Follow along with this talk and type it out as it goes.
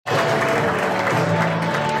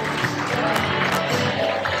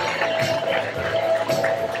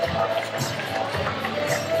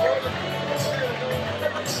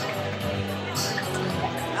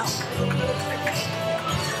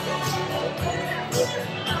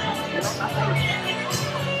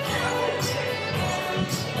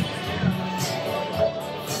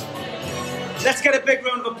Let's get a big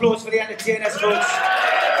round of applause for the entertainers, folks.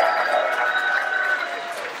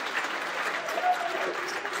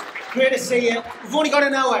 Great to see you. We've only got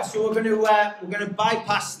an hour, so we're going to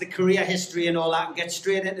bypass the career history and all that and get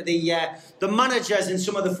straight into the managers and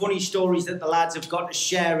some of the funny stories that the lads have got to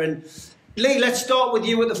share. And Lee, let's start with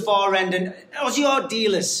you at the far end. And Ozzy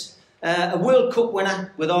Ardiles, a World Cup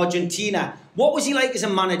winner with Argentina. What was he like as a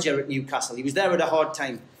manager at Newcastle? He was there at a hard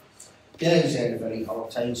time. Yeah, he was there at a very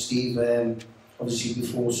hard time, Steve. Obviously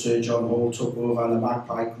before Sir John Hall took over and the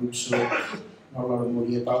Magpie Group, so not a lot of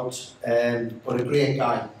money about. But a great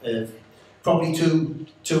guy. Probably too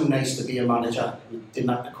nice to be a manager. We didn't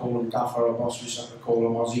have to call him gaffer or boss, we just had to call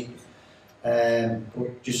him Ozzy.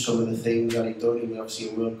 But just some of the things that he'd done. He was obviously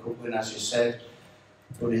a World Cup winner, as you said.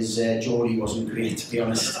 But his Geordie wasn't great, to be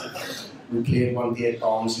honest. We played one day at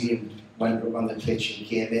Barnsley and went up on the pitch. He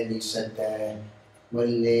came in and he said,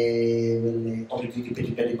 obviously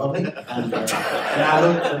pretty bubbly. And I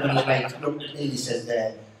looked at him and he looked at me and he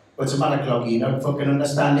said, what's the matter, Cloggy? You don't fucking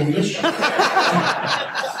understand English?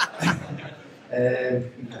 It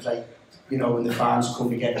was like, you know, when the fans come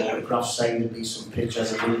to get autographs signed, there'd be some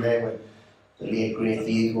pictures of him there with the late great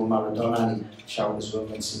Diego Maradona, and he'd shout as well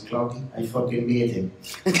and say, Cloggy, I fucking made him.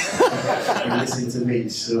 And listen to me.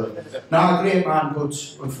 So, no, a great man, but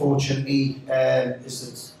unfortunately,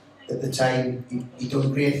 at the time, he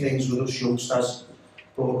done great things with us youngsters,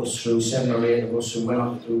 brought us through 7 or 8 of us, and went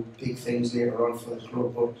on to do big things later on for the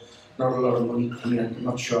club, but not a lot of money coming in. I'm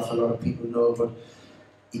not sure if a lot of people know, but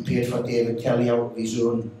he paid for David Kelly out of his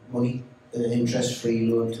own money, interest-free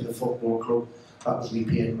loan to the football club. That was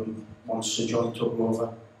repaid when once Sir John took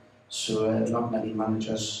over. So not many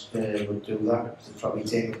managers would do that. They'd probably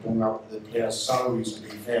take a bung out of the players' salaries, to be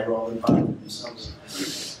fair, rather than buying themselves.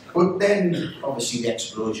 But then, obviously, the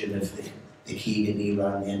explosion of the Keegan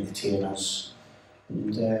era and the entertainers.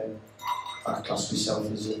 And I class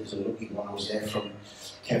myself as a lucky one. I was there from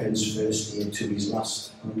Kevin's first day to his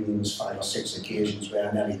last. I mean, there was 5 or 6 occasions where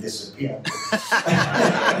I nearly disappeared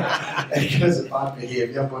because of bad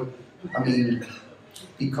behaviour. But I mean,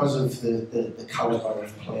 because of the calibre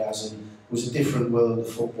of players, and it was a different world, the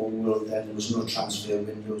football world then. There was no transfer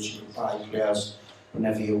windows. You could buy players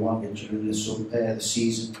whenever you wanted during the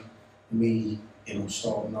season. Me, you know,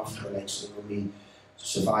 starting off for the likes of when we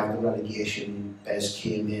survived the relegation, Bez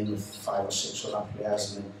came in with 5 or 6 other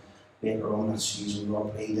players, and then later on that season,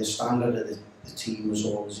 Robbie, the standard of the team was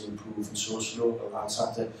always improving, so local lads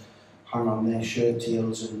had to hang on their shirt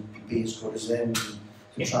tails and be as good as them to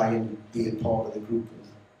try and be a part of the group.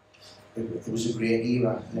 It was a great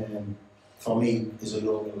era. For me, as a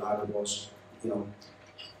local lad, it was, you know,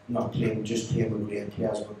 not just playing with great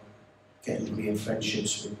players, but getting great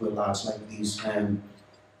friendships with lads like these.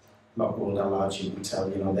 Not older lads, you can tell,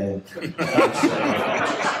 you know, they're...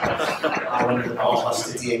 I went to the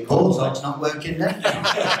barbers today and got... So it's not working then?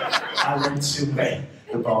 I went to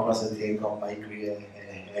the barbers today and got my great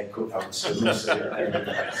haircut out. So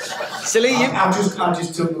Lee, I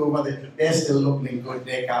just took over they're still looking in good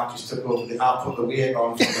nick. I just took over I put the wig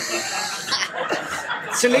on.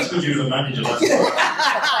 So Lee, because you're the manager.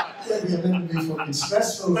 You're meant to be fucking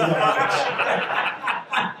stressful.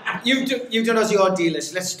 You've done Ozzy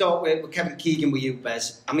Ardiles. Let's start with Kevin Keegan with you,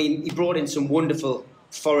 Bez. I mean, he brought in some wonderful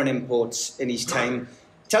foreign imports in his time.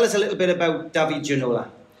 Tell us a little bit about David Ginola.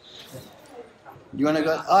 You want to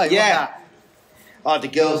go? Oh, yeah. Oh, the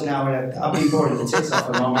girls now, I've been bored of the tits off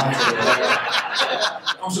of my mind.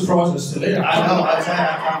 I'm surprised they're still here. I know, I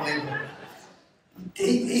can't believe it.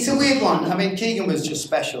 It's a weird one. I mean, Keegan was just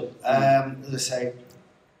special. As I say,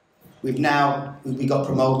 we got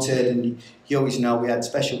promoted, and you always know we had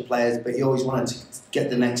special players, but he always wanted to get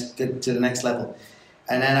to the next level.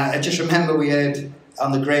 And then I just remember we heard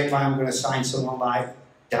on the grapevine we're going to sign someone like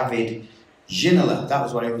David Ginola. That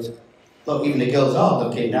was what it was. Look, even the girls are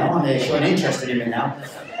looking now, and they're showing interest in him now.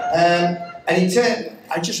 And he turned.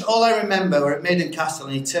 All I remember, we're at Newcastle,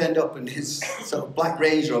 and he turned up in his sort of black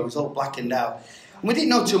Range Rover, was all blackened out. And we didn't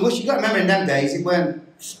know too much. You got to remember in them days, it weren't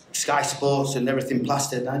Sky Sports and everything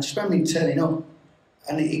plastered. And I just remember him turning up,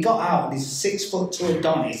 and he got out, and his 6'2"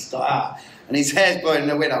 Adonis got out, and his hair's blowing in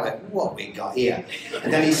the wind. I went, what we got here?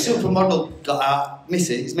 And then his supermodel got out,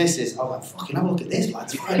 his missus. I was like, fucking have a look at this,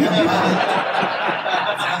 lads.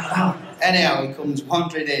 Anyhow, he comes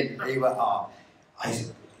wandering in. He went,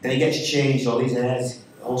 then he gets changed, all his hair's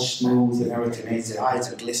all smooth and everything. His eyes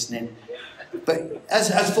are glistening. But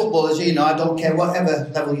as footballers, you know, I don't care whatever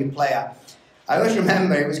level you play at. I always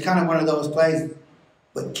remember it was kind of one of those plays.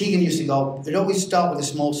 But Keegan used to go, he'd always start with a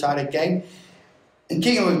small-sided game. And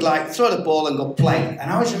Keegan would like throw the ball and go play.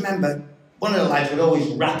 And I always remember one of the lads would always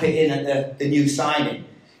wrap it in at the new signing.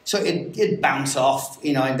 So it'd bounce off,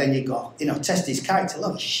 you know, and then you go, you know, test his character.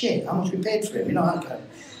 Look, shit, how much we paid for him, you know, that kind of.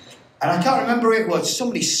 And I can't remember who it was.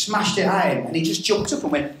 Somebody smashed it at him, and he just jumped up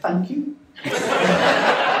and went, "Thank you." I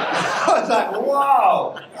was like,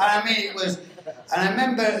 "Wow!" And I mean, it was. And I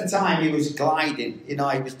remember at the time he was gliding. You know,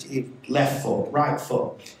 he left foot, right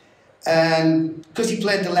foot, and because he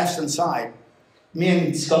played the left hand side, me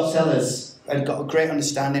and Scott Sellers had got a great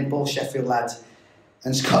understanding, both Sheffield lads.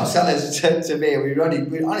 And Scott Sellers turned to me, we'd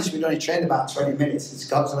only trained about 20 minutes, and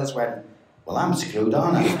Scott Sellers went, "Well, I'm screwed,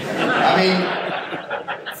 aren't I?" I mean,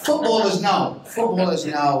 footballers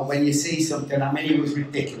know when you see something. I mean, it was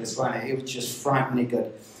ridiculous, wasn't it? It was just frighteningly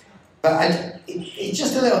good. But it's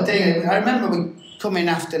just a little thing. I remember we coming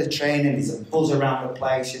after the training, there's a buzz around the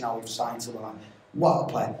place, you know, we've signed someone like, what a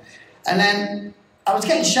play. And then I was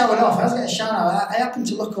getting showered off, I happened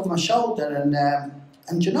to look over my shoulder, and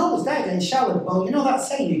Janelle was there getting showered. Well, you know that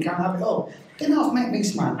saying, you can't have it all. Get off, make me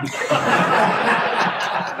smile.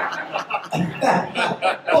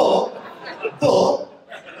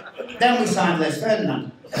 but then we signed Les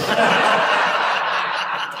Ferdinand.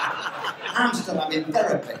 I'm still having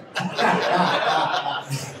therapy.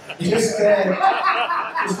 Just a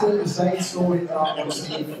little side story about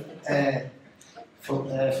Steve.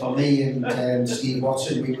 For me and Steve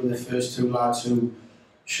Watson, we were the first two lads who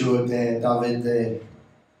showed David the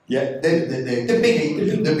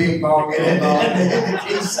big bargain.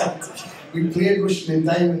 We played Russian and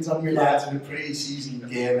Diamonds on me lads in a pre-season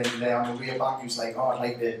game, and on the way back he was like, "Oh, I'd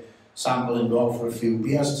like to sample and go out for a few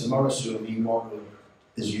beers tomorrow." So me and Mark,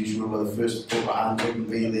 as usual, were the first to put my hand up and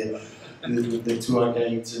be the tour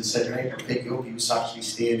guides, and said, "Right, we'll pick you up." He was actually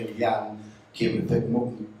staying in Yan, came to pick him up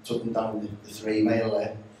and took him down the 3 mile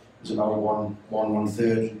there. It was about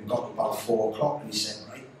 1:30, and we got up about 4 o'clock, and he said,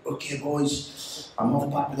 "Right, okay boys, I'm off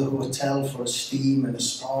back to the hotel for a steam and a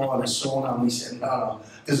spa and a sauna." And we said, "No,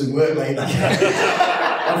 doesn't work like that.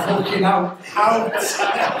 I'm fucking out.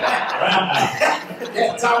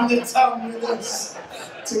 Get down to town with us."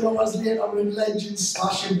 2 hours later, we're in Legends,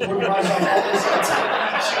 smashing Budweiser bottles.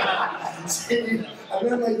 I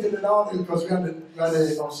remember I did an article because we had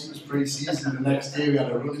obviously it was pre-season, and the next day we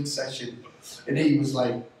had a running session, and he was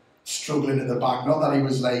like struggling at the back. Not that he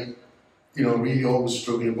was like, you know, really always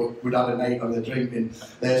struggling, but we'd had a night on the drink, and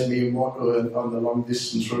there's me and Watto on the long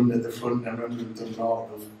distance running at the front. And I remember we done an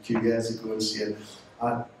article a few years ago and saying,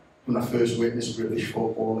 when I first witnessed British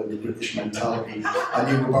football and the British mentality, I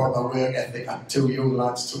knew about the work ethic, and 2 young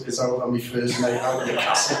lads took us out on my first night out in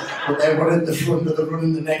Newcastle, but they were at the front of the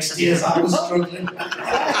running the next day as I was struggling.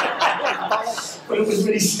 But it was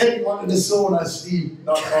when he said he wanted a sauna, Steve,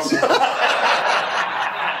 not possible.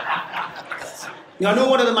 Now, I know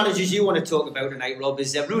one of the managers you want to talk about tonight, Rob,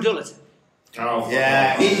 is Ruud Gullit. Oh,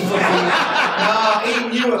 yeah, he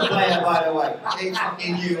knew a player, by the way. He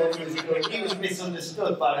fucking knew what he was doing. He was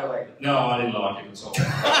misunderstood, by the way. No, I didn't like him at all.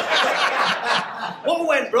 What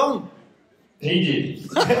went wrong? He did.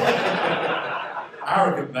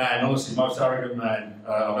 Arrogant man, honestly, most arrogant man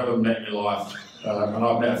I've ever met in my life, and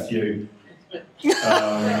I've met a few. I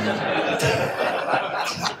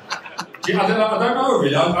don't know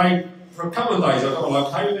really. For a couple of days I got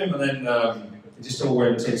okay with him, and then it just all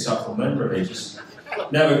went tits up from then, really. Just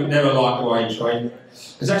never liked the way he trained.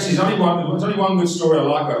 There's actually there's only one good story I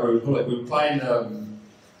like about Ruud Gullit. We were playing,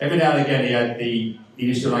 every now and again he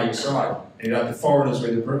used to make a side. He'd have the foreigners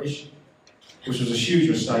with the British, which was a huge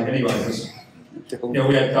mistake anyway, because you know,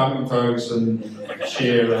 we had Duncan Ferguson,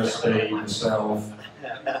 Shearer, Steve, myself,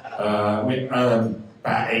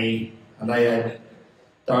 Batty, and they had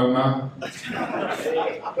Doma,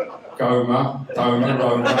 Roma.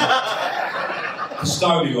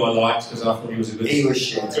 Stoney, who I liked because I thought he was a good. He was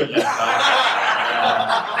shit. Good left back.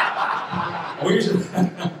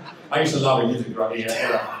 I used to love him. He was a great. He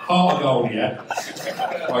had a heart of gold. Yeah.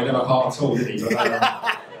 Well, he never heart at all, did he? But,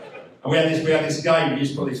 and we had this game. We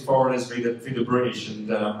used to put these foreigners through the British,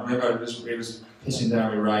 and I remember it was pissing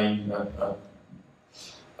down with rain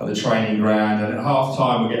at the training ground, and at half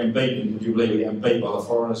time we're getting beaten. Would you believe we're getting beat by the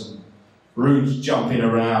foreigners? And Ruud's jumping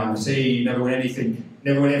around. See, never win anything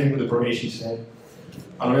with the British, he said.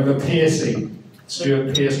 And I remember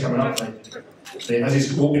Stuart Pearce coming up to me. As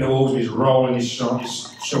he's walking towards me, he's rolling his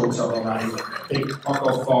shorts up like that. He's big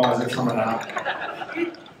knock-off fires are coming out.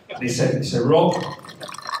 And he said, "Rob," he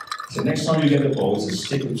said, "next time you get the ball, there's a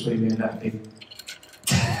stick between me and that big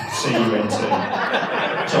C-U-N-T."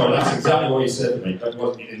 Sorry, that's exactly what he said to me. That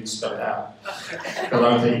wasn't, he didn't spell it out. I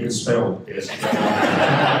don't think he could spell Pearce.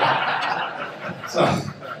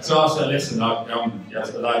 So I said, "Listen, as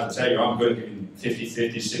I tell you, I'm good at giving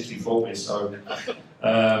 50-50, 60-40, so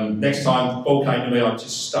Next time, the ball came to me, I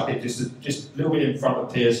just stuck it just a little bit in front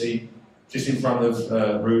of Piercy, just in front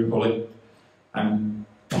of Rude Pullet, and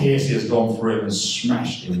Piercy has gone through him and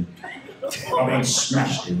smashed him. I mean,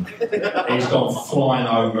 smashed him. He's gone flying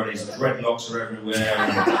over, and his dreadlocks are everywhere,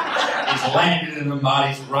 and he's landed in the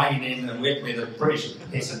mud, it's raining, and with me, the British are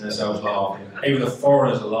pissing themselves laughing. Even the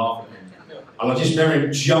foreigners are laughing. And I just remember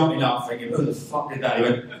him jumping up, thinking, who the fuck did that? He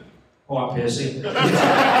went, all right, Piercy.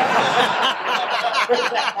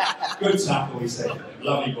 Good tackle, he said.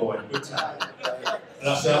 Lovely boy, good tackle. And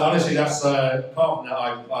that's, honestly, that's part of that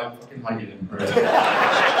I fucking hated him.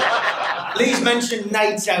 Lee's mentioned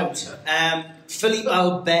nights out. Philippe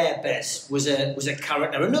Albert Bess was a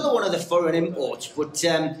character, another one of the foreign imports, but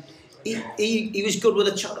he was good with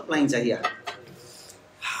the chocolate lines, I hear.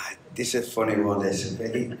 This is a funny one, this.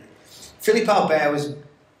 Philippe Albert was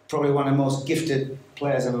probably one of the most gifted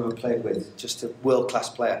players I've ever played with, just a world-class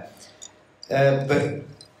player. But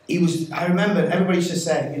he was, I remember, everybody used to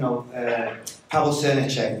say, you know, Pavel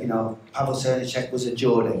Cernicek, Pavel Cernicek was a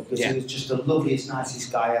Geordie, because he was just the loveliest,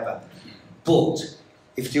 nicest guy ever. But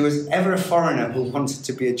if there was ever a foreigner who wanted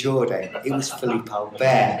to be a Geordie, it was Philippe Albert.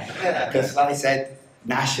 Because, like I said,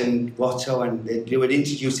 Nash and Watto, and they would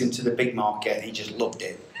introduce him to the big market, and he just loved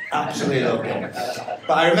it. Absolutely loved it.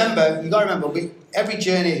 But I remember, you've got to remember, every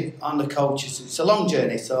journey on the coach, it's a long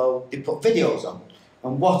journey, so they put videos on.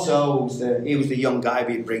 And Watto, he was the young guy,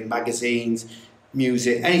 he'd bring magazines,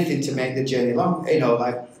 music, anything to make the journey long,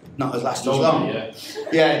 like, not as last as long. Yeah,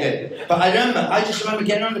 he did. But I just remember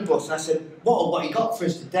getting on the bus and I said, what you got for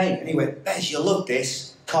us today? And he went, Bez, you'll love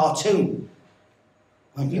this cartoon.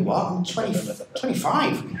 I went, you what? I'm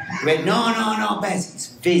 25. He went, no, Bez, it's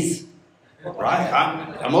Viz. Right?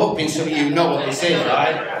 I'm hoping some of you know what this is,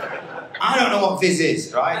 right? I don't know what Viz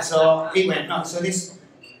is, right? So he went, no, so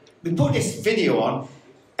we put this video on,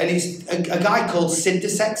 and it's a guy called Sid the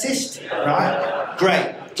Sexist, right?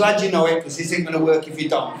 Great. Glad you know it, because this ain't going to work if you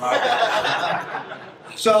don't, right?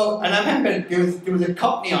 So, and I remember there was a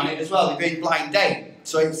Cockney on it as well, the big blind date.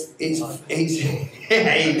 So it's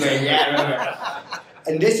yeah.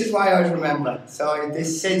 And this is why I always remember. So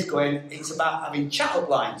this Sid's going, it's about having chat-up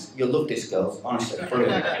lines. You'll love this, girls, honestly,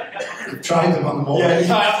 brilliant. You've tried them on the morning.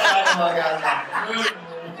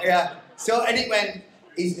 Yeah. So, and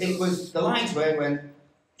it was, the lines were,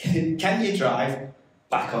 can you drive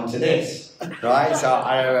back onto this? Right, so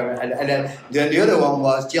I remember, and then the other one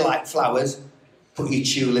was, do you like flowers? Put your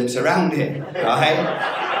tulips around it, right?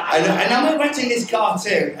 And I'm watching this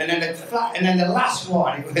cartoon, and then the last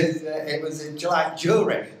one, it was do you like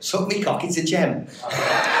jewellery? Suck me cock, it's a gem.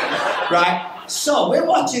 Right? So we're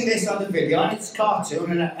watching this on the video, and it's a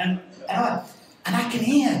cartoon, and I can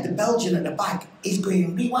hear the Belgian at the back, he's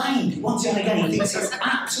going, rewind, he wants it on again, he thinks it's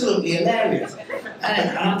absolutely hilarious.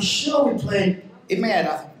 And I'm sure we played, in my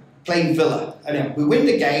head, playing Villa. Anyway, we win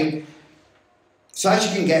the game. So as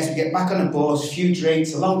you can guess, we get back on the bus, a few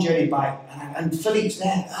drinks, a long journey back, and Philippe's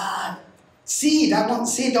there. Sid, I want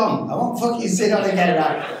Sid on. I want fucking Sid on again,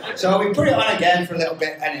 right? So we put it on again for a little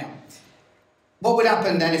bit. Anyhow, what would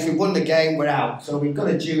happen then if we won the game? We're out. So we've got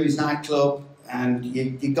a Julie's nightclub, and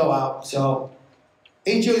you go out. So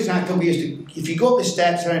in Julie's nightclub, we used to, if you go up the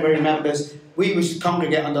steps, if anybody remembers, we used to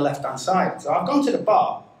congregate on the left-hand side. So I've gone to the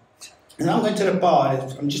bar. And I'm going to the bar,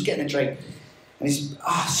 I'm just getting a drink, and it's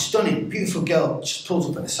stunning, beautiful girl, just pulls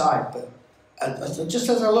up at the side, but just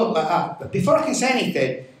as I look like that, but before I can say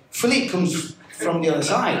anything, Philippe comes from the other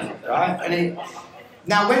side, right?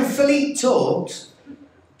 Now when Philippe talks,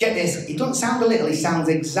 get this, he doesn't sound a little, he sounds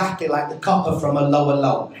exactly like the copper from A Lower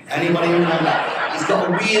Low. Anybody remember that? He's got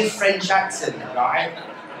a weird French accent, right?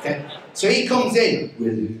 Okay. So he comes in,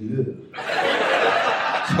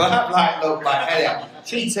 so I'm like, look back, anyhow.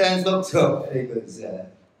 She turns, looks up, and he goes,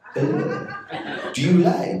 do you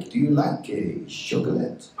like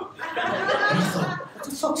chocolate? And I thought, what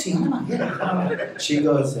the fuck's he on about? Yeah. She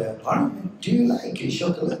goes, pardon? Do you like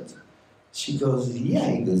chocolate? She goes, yeah.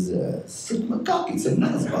 He goes, sit my cock, it's a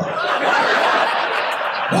nice bar.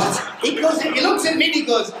 What? He looks at me and he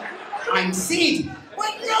goes, I'm Sid.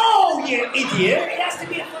 Well, no, you idiot. It has to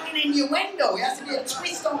be a fucking innuendo. It has to be a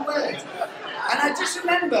twist on words. And I just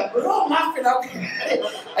remember, we're all laughing out there.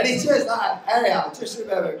 And it's just like, anyhow, I just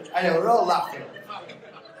remember, I know, we're all laughing.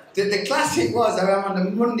 The classic was, I remember on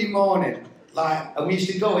the Monday morning, like, and we used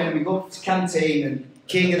to go in and we'd go up to the canteen and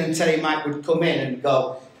Keegan and Terry Mike would come in and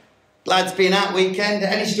go, lads, been out weekend,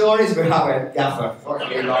 any stories we're having? Gaffer, fuck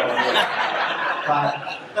you,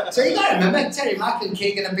 right. So you got to remember, Terry Mack and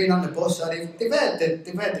Keegan have been on the bus, so they've heard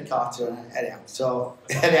the cartoon. Anyhow, so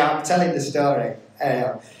anyhow, I'm telling the story.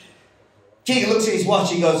 Anyhow, Keegan looks at his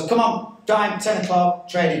watch, he goes, come on, time, 10 o'clock,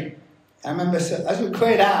 training. I remember as we were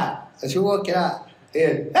going out, as we were walking out,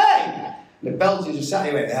 hey! The Belgians just sat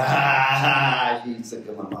here and went, ah, you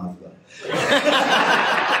took my mouth.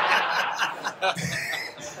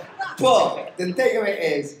 But the thing of it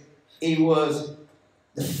is, he was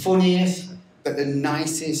the funniest, but the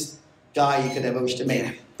nicest guy you could ever wish to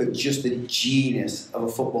meet, but just the genius of a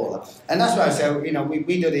footballer. And that's why I say, you know, we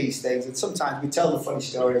do these things, and sometimes we tell the funny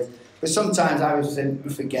stories, but sometimes I was we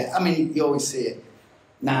forget. I mean, you always see it.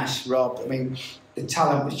 Nash, Rob, I mean, the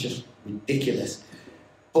talent was just ridiculous.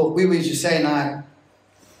 But we were just saying, like,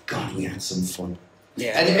 God, we had some fun.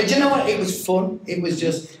 Yeah. And do you know what? It was fun. It was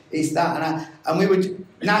just, it's that. And we would,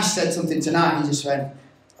 Nash said something tonight, he just went,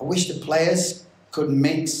 I wish the players could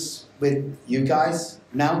mix with you guys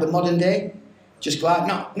now, the modern day. Just go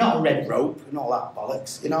out, not a red rope and all that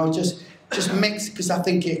bollocks, you know, just mix, because I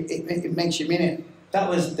think it makes you mean it. That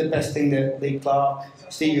was the best thing that Lee Clark,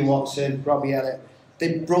 Stevie Watson, Robbie Elliott,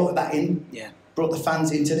 they brought that in, brought the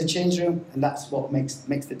fans into the change room, and that's what makes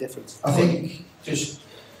the difference. I think just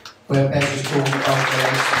where Ben was talking about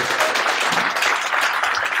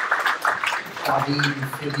Paddy and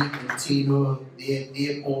Philip and Tino,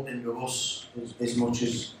 they bought into us as much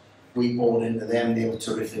as we bought into them. They were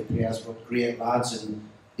terrific players, but great lads, and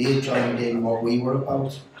they joined in what we were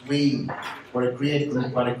about. We were a great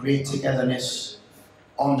group, had a great togetherness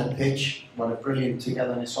on the pitch, had a brilliant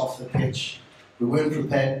togetherness off the pitch. We weren't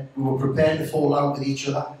prepared. We were prepared to fall out with each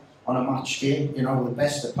other on a match day. You know, the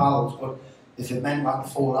best of pals. But if it meant we had to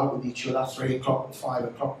fall out with each other 3 o'clock and 5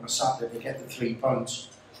 o'clock on a Saturday to get the 3 points,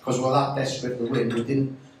 because we were that desperate to win, we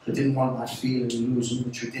didn't want that feeling of losing,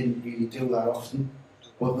 which we didn't really do that often.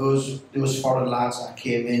 But those foreign lads that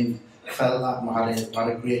came in felt that we had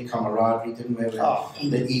a great camaraderie, didn't we?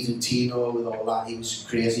 Even Tino with all that, he was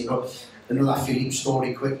crazy. But another Philippe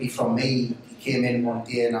story quickly from me. He came in one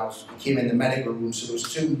day and he came in the medical room, so there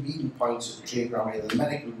was 2 meeting points at the training ground, either the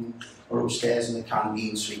medical room or upstairs in the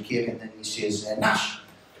canteen. So he came in and he says, Nash,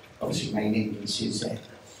 obviously my name, he says,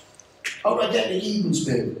 how do I get to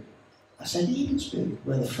Edensburg? I said, Edensburg?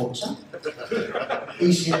 Where the fuck's that?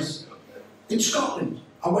 He says, in Scotland.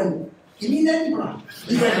 I went, you mean Edinburgh?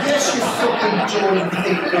 He went, yes, you fucking Jordan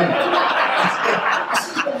thick gun. I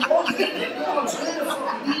said, what? Where the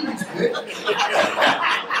fucking Edensburg?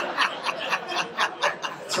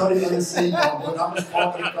 Sorry for the scene, but that was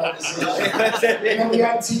part of the conversation. And then we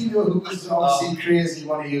had Tino, who was obviously crazy,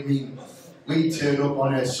 one of you mean. We turned up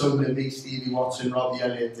on a Sunday, me, Stevie Watson, Robbie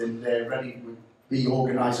Elliott, and ready to be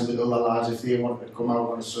organising with other lads if they wanted to come out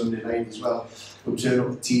on a Sunday night as well. We turned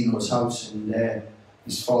up at Tino's house, and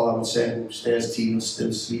his father would say upstairs, Tino's still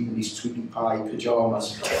asleep in his tweaking pie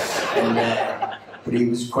pyjamas. But he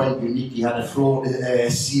was quite unique. He had a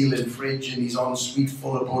floor-to-ceiling fridge in his ensuite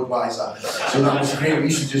full of Budweiser. So that was great. We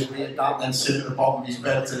used to just read that and then sit at the bottom of his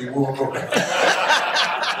bed till he woke up.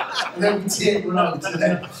 And then we take one out and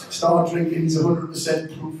then start drinking his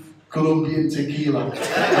 100% proof Colombian tequila.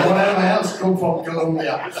 And whatever else come from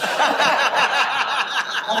Colombia.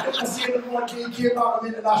 I think I seen him one day, he came out of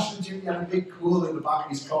international duty and a big cool in the back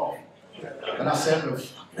of his car. And I said to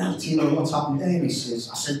him, Tino, what's happened there? And he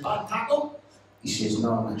says, I said, bad tackle? He says,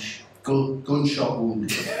 no, Nash, gunshot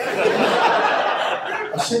wound. I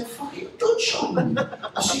said, fucking gunshot wound?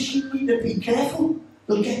 I says, you need to be careful.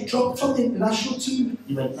 They'll get dropped from the international team.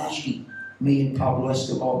 He went, Nashy, me and Pablo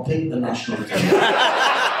Escobar picked the national team.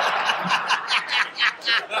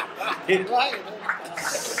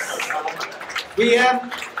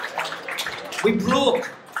 We broke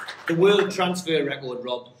the world transfer record,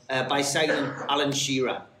 Rob, by signing Alan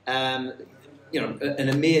Shearer. You know, an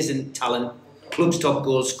amazing talent. Club's top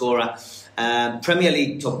goal scorer, Premier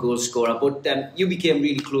League top goal scorer, but you became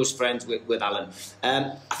really close friends with Alan.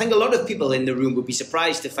 I think a lot of people in the room would be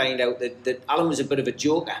surprised to find out that Alan was a bit of a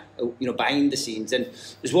joker, you know, behind the scenes. And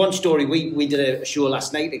there's one story, we did a show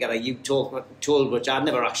last night together, you told, which I'd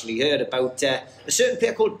never actually heard, about a certain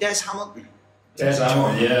player called Des Hamilton. Des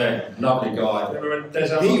Hamilton, yeah, lovely guy. Remember Des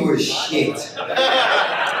Hamilton? He was shit.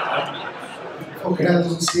 Fucking hell,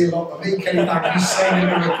 doesn't see a lot of me. Kenny Mackey's saying him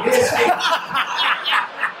in the place.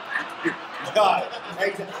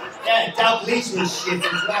 Yeah, Dalglish was shit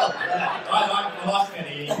as well. Yeah. I like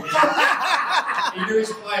Kenny. He knew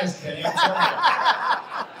his players, Kenny. I'm telling you.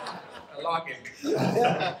 I like him.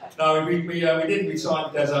 No, we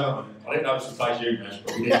signed Des Hamilton. I didn't know it was to play you, Nash,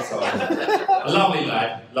 but we did sign him. A lovely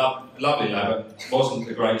lad, lovely lad, but wasn't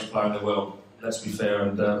the greatest player in the world, let's be fair.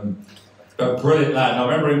 And but brilliant lad. And I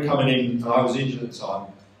remember him coming in, I was injured at the time,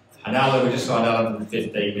 and Alan, we just signed Alan for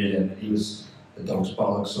 15 million, and he was the dog's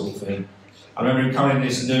bollocks sort of thing. I remember him coming in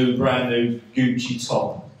this brand new Gucci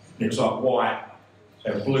top, and it was like white,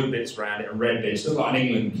 There were blue bits around it and red bits. It looked like an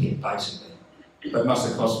England kit, basically. But it must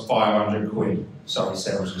have cost 500 quid. Sorry,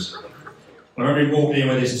 Celsius. I remember him walking in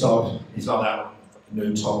with his top. He's like that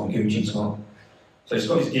new top and Gucci top. So he's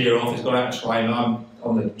got his gear off, he's got out to train. I'm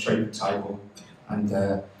on the treatment table. And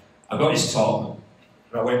I got his top.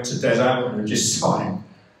 And I went to Des Allen and just signed.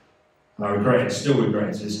 And I regret it, still regret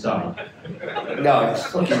it to this day. No, it's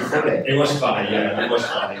fucking funny. It was funny, yeah, it was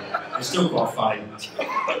funny. It's still quite funny.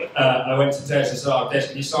 I went to Des and said, oh, Des,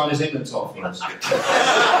 can you sign this England top for us?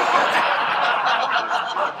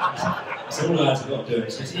 So all the lads have got to do it.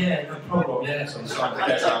 He says, yeah, no problem, yeah, so I'm signed for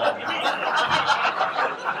Des Allen.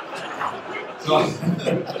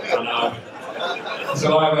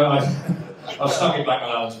 So I stuck it back on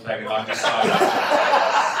Alan's peg and I decided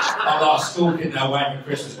I'm like a school kid now waiting for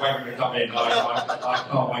Christmas, waiting to come in. I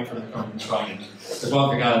can't wait for him to come from training. Because one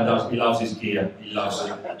thing Alan does, he loves his gear, he loves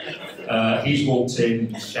it. He's walked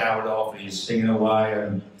in, he's showered off, he's singing away,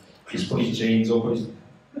 and he's put his jeans on.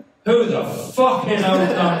 Who the fucking hell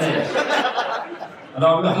has done this? And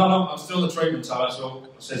I'm still the treatment table, so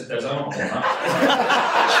I says, there's no one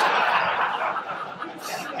that.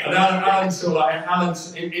 And Alan's still like,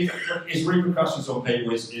 his repercussions on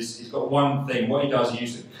people is he's got one thing. What he does, he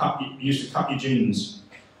used to cut your jeans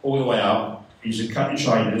all the way up. He used to cut your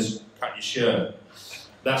trainers, cut your shirt.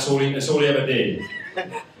 That's all he ever did.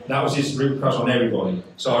 That was his repercussion on everybody.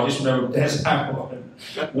 So I just remember Des Allen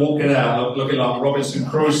walking out looking like Robinson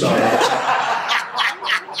Crusoe.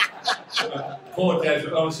 Poor Des,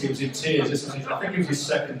 honestly, he was in tears. I think it was his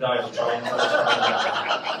second day of training.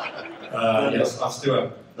 Yes, I still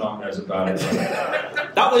have nightmares about it.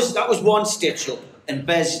 That was one stitch up, and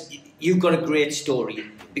Bez, you've got a great story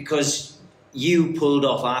because you pulled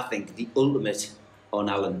off, I think, the ultimate on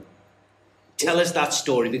Alan. Tell us that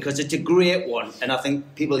story because it's a great one, and I think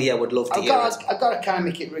people here would love to hear it. I've got to kind of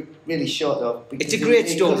make it really short though. It's a great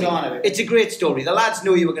story. It's a great story. The lads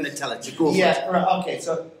knew you were going to tell it, so go for it. Yeah, right. Okay.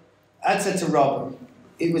 So I said to Rob,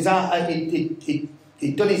 it was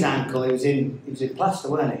he'd done his ankle. He was in plaster,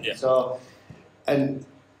 wasn't he? Yeah. So, and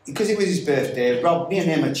because it was his birthday, Rob, me and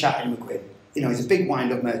him are chatting. You know, he's a big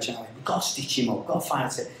wind-up merchant. We've got to stitch him up. Got to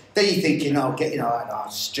find it. Then you're thinking, oh, get a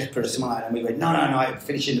stripper or something like that. And we went, no, I'm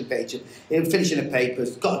finishing the page. He'll finishing the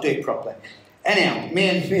papers. Got to do it properly. Anyhow, me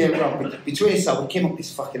and Rob, between ourselves, we came up with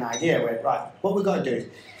this fucking idea. Where right, what we've got to do is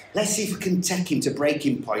let's see if we can take him to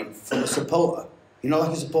breaking point from a supporter. You know,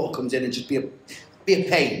 like a supporter comes in and just be a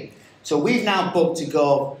pain. So we've now booked to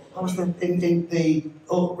go. What was in the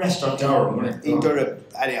restaurant? Durham. In Durham.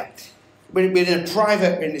 Anyhow, we're in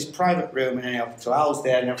this private room, and anyhow, so Al's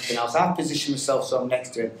there and everything else. I've positioned myself so I'm next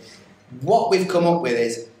to him. What we've come up with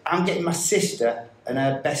is I'm getting my sister and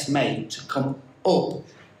her best mate to come up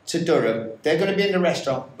to Durham. They're going to be in the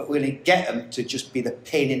restaurant, but we're going to get them to just be the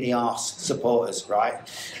pain in the arse supporters, right?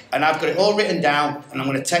 And I've got it all written down, and I'm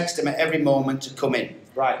going to text them at every moment to come in,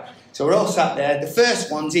 right? So we're all sat there. The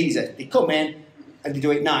first one's easy. They come in and they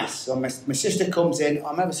do it nice. So my sister comes in.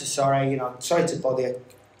 I'm ever so sorry. You know, sorry to bother you.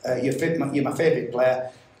 You're my favourite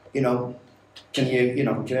player. You know, can you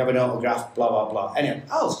have an autograph? Blah blah blah. Anyway,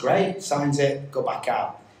 Al's great. Signs it. Go back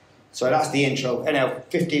out. So that's the intro. Anyhow,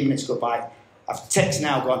 15 minutes go by. I've texted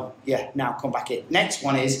now. Gone. Yeah, now come back in. Next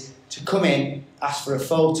one is to come in, ask for a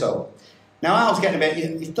photo. Now Al's getting a bit.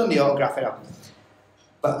 You've done the autograph, you know.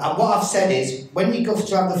 But what I've said is, when you go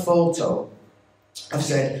to have the photo, I've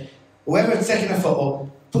said, whoever's taking a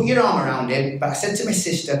photo, put your arm around him. But I said to my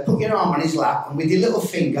sister, put your arm on his lap and with your little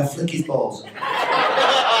finger, flick his balls.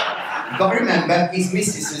 You've got to remember, his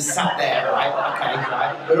missus has sat there, right? Okay,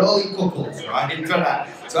 right? We're all in couples, right? In front of that.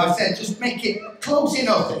 So I've said, just make it close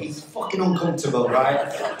enough that he's fucking uncomfortable,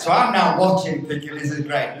 right? So I'm now watching, thinking this is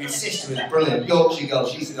great. My sister was brilliant. Yorkshire girl,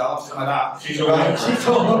 she said, oh, some of that. She's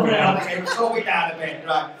all around again, slow it down a bit,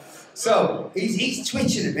 right? So he's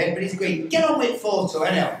twitching a bit, but he's going, get on with photo,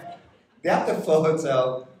 anyhow. They have the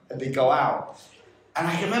photo and they go out. And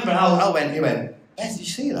I can remember Al went, he went, Bez, did you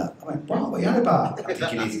see that? I went, what are you on about? I'm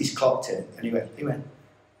thinking he's clocked it. And he went.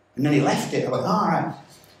 And then he left it. I went, all right.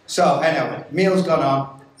 So, anyway, meal's gone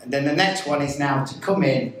on. And then the next one is now to come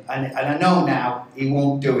in. And I know now he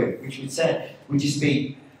won't do it. Which would just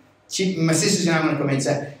be, my sister's now going to come in and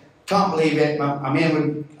say, can't believe it. I'm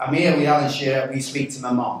here with Alan Shearer. We speak to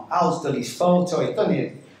my mum. Al's done his photo. He's done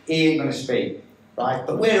it. He ain't going to speak. Right?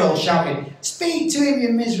 But we're all shouting, speak to him, you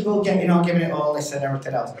miserable, giving it all this and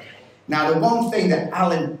everything else. Now, the one thing that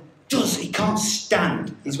Alan does, he can't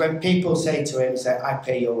stand, is when people say to him, I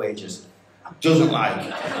pay your wages. Doesn't like.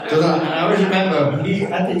 And I always remember,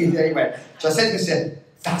 I think he anyway. So I said to him,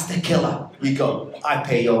 that's the killer. You go, I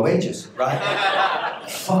pay your wages, right?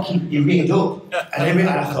 Fucking, you read up. And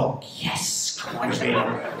I thought, yes,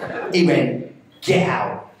 He went, get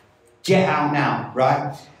out now,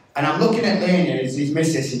 right? And I'm looking at Lena, his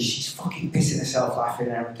missus, and she's fucking pissing herself laughing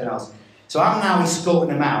and everything else. So I'm now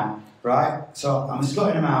escorting him out, right? So I'm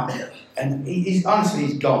escorting him out, and he's honestly,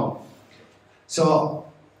 he's gone. So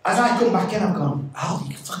as I come back in, I've gone, oh,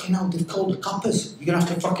 you fucking hell, they've called the coppers. You're going to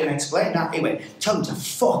have to fucking explain that. He went, tell them to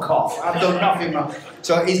fuck off. I've done nothing wrong.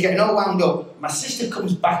 So he's getting all wound up. My sister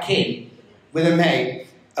comes back in with a mate,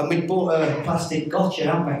 and we bought a plastic gotcha,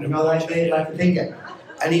 haven't we? You know, like a finger.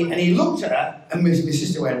 And he looked at her, and my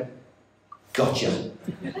sister went, gotcha.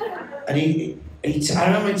 And I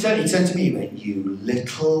remember he turned to me, he went, you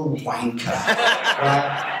little wanker.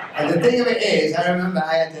 Right? And the thing of it is, I remember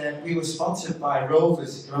we were sponsored by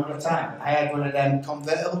Rovers, remember the time? I had one of them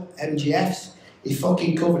convertible MGFs. He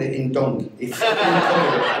fucking covered it in dung. He fucking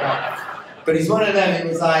covered it, right? But he's one of them, it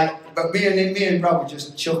was like, but me and Rob were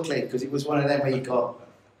just chuckling, because it was one of them where you got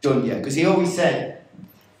done, yeah. Because he always said,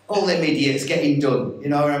 all them idiots getting done, you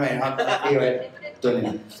know what I mean? He went, done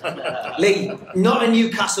it. Lee, not a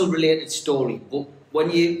Newcastle related story, but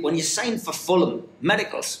when you signed for Fulham,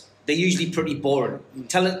 medicals, they're usually pretty boring.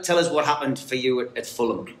 Tell us what happened for you at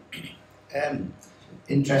Fulham.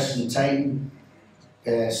 Interesting time,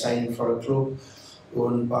 signing for a club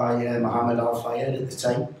owned by Mohammed Al Fayed at the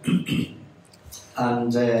time.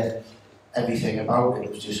 And everything about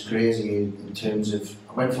it was just crazy in terms of,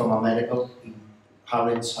 I went for my medical.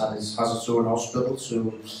 Harrods has its own hospital,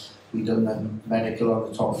 so we done the medical on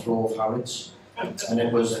the top floor of Harrods. And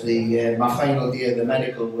it was my final day of the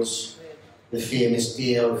medical was the famous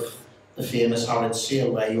day of the famous Harrods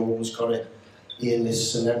sale where you always got a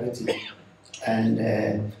A-list celebrity.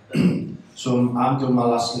 And so I'm doing my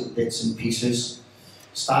last little bits and pieces,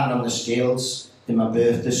 standing on the scales in my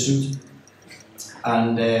birthday suit,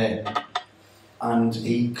 and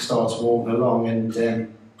he starts walking along, and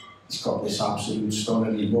he's got this absolute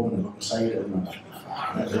stunning woman alongside him. And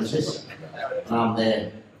I'm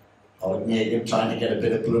there, I'm trying to get a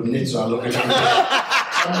bit of blood in it, so I look at him.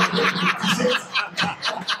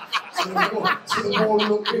 So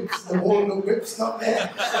the walnut whip's not there.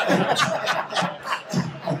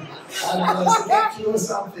 And I said, get close,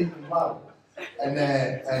 I'm thinking, wow. And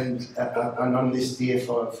on this day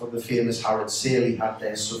for the famous Harrods sale, he had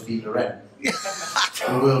there Sophie Loren.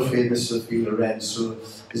 The world famous Sophie Loren. So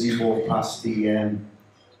as he walked past he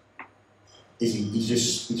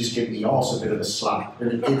just gave the arse a bit of a slap,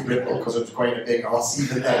 and it did ripple because it was quite a big arse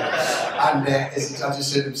even then. And I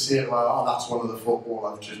just heard him say, well, oh, that's one of the football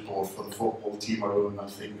I've just bought for the football team I own. And I'm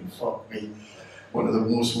thinking, fuck me, one of the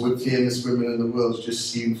most famous women in the world's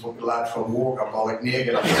just seen fucking lad from Walker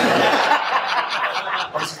naked.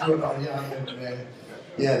 What's going on?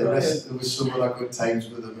 Yeah, the rest, there was some other good times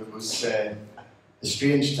with him. It was a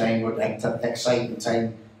strange time, but an exciting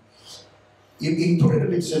time. You can put it a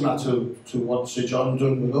bit similar to what Sir John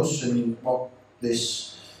done with us and what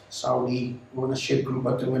this Saudi ownership group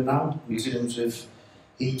are doing now, in terms of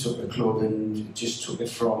he took the club and just took it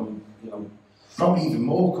from, probably even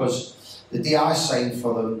more, because the day I signed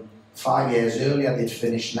for them 5 years earlier, they'd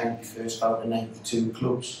finished 91st out of 92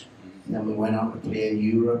 clubs. And then we went on to play in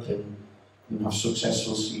Europe and have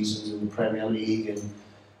successful seasons in the Premier League, and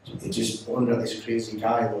it just, under this crazy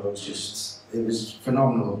guy though, it was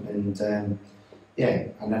phenomenal. And yeah,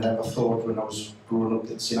 and I never thought when I was growing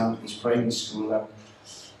up at St Anthony's Primary School that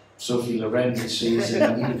Sophie Loren would see us in the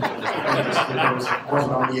league. It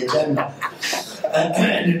wasn't on the agenda.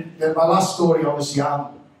 And my last story, obviously,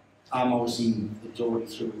 I'm obviously the Geordie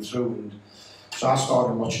through and through. And so I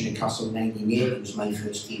started watching Newcastle in 1980. It was my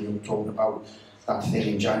first team. We were talking about that thing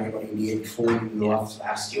in January in the year before. You know, I've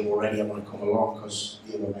asked you already, I want to come along because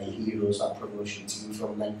they were my heroes, that promotion team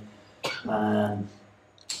from then.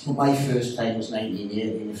 But my first time was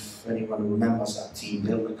 1980. If anyone remembers that team,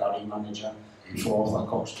 Bill McGarry manager, before Arthur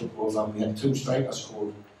Cox took over, we had two strikers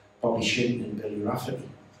called Bobby Shinton and Billy Rafferty.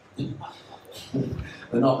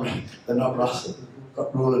 they're not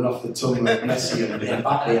rolling off the tongue like Messi and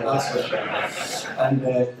Mbappe, that's for sure. And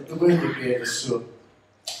the way we played is so.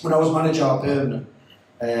 When I was manager at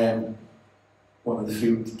Birmingham, one of the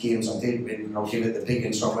few games I did win, I'll give it the big,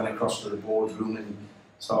 and so I went across to the boardroom and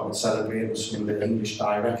started celebrating with some of the English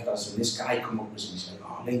directors, and this guy come up to us and he said,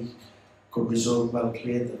 oh, Lee, good result, well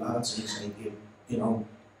played, the lads. And he's like, you know,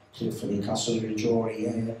 played for Newcastle, you're a Geordie,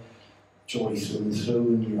 yeah. Geordie through and through,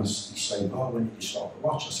 and he's like, oh, when did you start to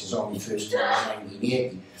watch? I says, oh, my first time was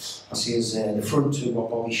 1980. I says, the front two were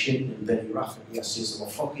Bobby Shinton and Billy Rafferty. I says, they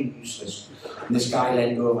were fucking useless. And this guy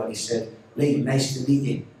leaned over and he said, Lee, nice to meet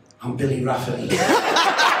you. I'm Billy Rafferty.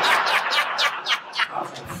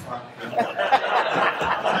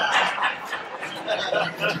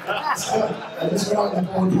 on the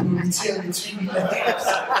board with my tail between my legs.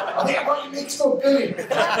 I think I got you mixed up, Billy.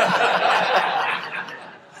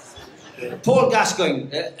 Paul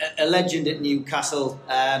Gascoigne, a legend at Newcastle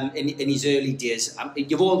in his early days.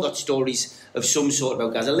 You've all got stories of some sort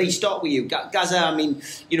about Gazza. Lee, start with you. Gazza, I mean,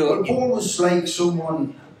 you know... Well, Paul was like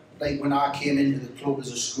someone, like when I came into the club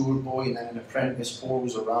as a schoolboy and then an apprentice, Paul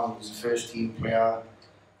was around as a first team player,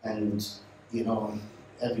 and, you know,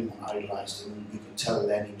 everyone idolised him. You could tell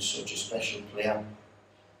then he was such a special player.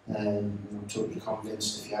 I'm totally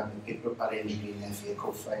convinced if he hadn't picked up that injury in the FA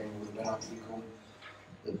Cup final, he would have been able to become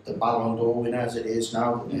the Ballon d'Or winner as it is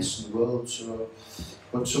now, the best in the world. So,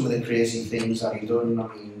 but some of the crazy things that he done, I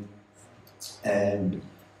mean,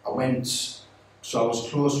 I was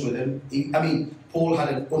close with him. Paul had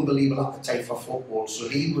an unbelievable appetite for football, so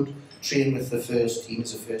he would train with the first team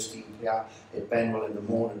as a first team player at Benwell in the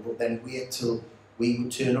morning, but then wait till we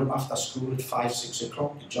would turn up after school at 5, 6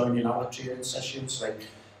 o'clock to join in our training sessions, like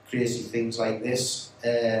crazy things like this.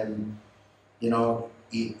 You know,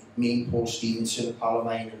 me and Paul Stevenson, a pal of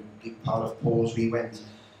mine and a big pal of Paul's, he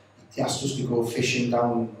asked us to go fishing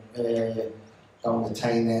down the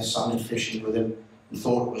Tyne there, salmon fishing with him. We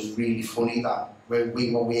thought it was really funny that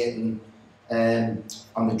we were waiting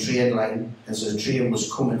on the train line as the train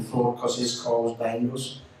was coming through, because his car was behind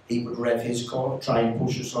us. He would rev his car, try and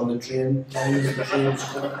push us on the train line as the train was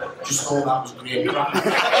coming. Just thought that was great crack.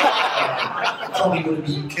 Probably would have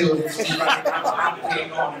been killed if Steve had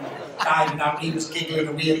came on and diving out. He was giggling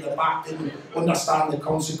away at the back, didn't understand the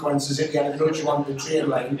consequences if he had a nudge on the train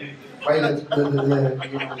line while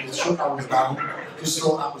the shutdown was down. Just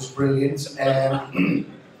thought that was brilliant.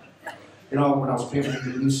 You know, when I was playing for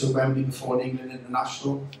the Youth of Wembley before the England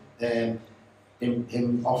International,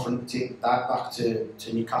 him offering to take that back to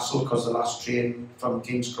Newcastle, because the last train from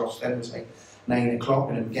King's Cross then was like 9 o'clock,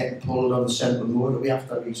 and him getting pulled on the central motorway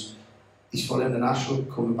after he's full international,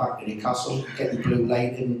 coming back to Newcastle, getting blue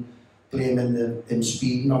light and blaming him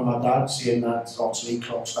speeding on my dad, saying that obviously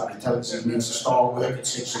clocks that he tells us he needs to start work at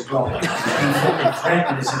 6 o'clock. He's been fucking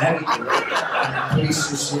threatening us and everything. And the police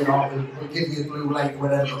was saying, oh, we'll give you a blue light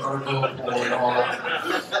whenever you've got to go, Paul, and all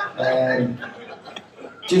that.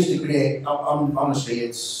 Just a great, honestly,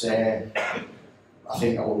 it's, I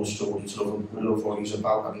think I always stories love what he's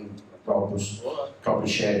about. I mean, Rob was probably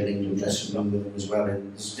shared an England dressing room with him as well,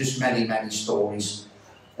 and there's just many stories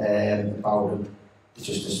about him. It's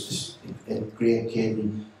just a great kid,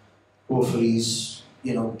 and hopefully he's,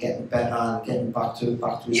 you know, getting better and getting back to his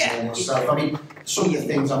normal self. I mean, some of the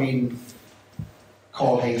things, I mean,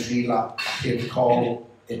 Carl Hayes-Reed, I played with Carl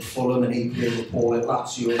at Fulham and he played with Paul at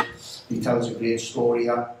Lazio. He tells a great story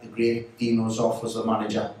that the great Dino Zoff was the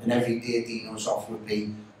manager, and every day Dino Zoff would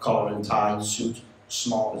be collar and tie, suit,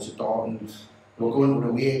 smart as a dog, and we were going to an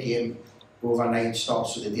away game, overnight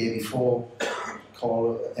stops the day before.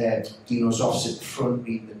 Dino Zoff's at the front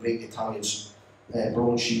reading the big Italian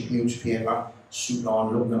broadsheet newspaper, suit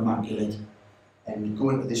on, looking immaculate, and we go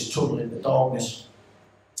into this tunnel in the darkness,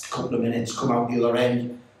 a couple of minutes, come out the other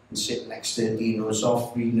end, and sit next to Dino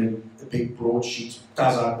Zoff reading a big broadsheet,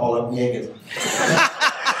 Gaza Bollard Jäger.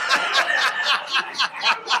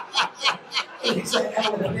 It's like,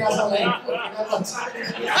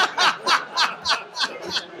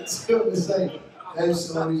 it's like, those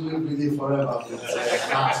stories will be there forever.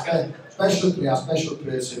 Special player, special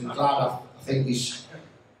person. Glad I think he's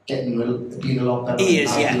been a lot better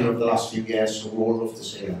over the last few years, so we all love to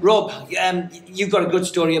see him. Rob, you've got a good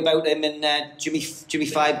story about him and Jimmy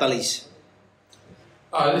Five Bellies.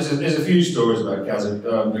 There's a few stories about Gazza.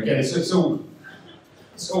 Again, it's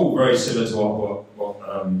all very similar to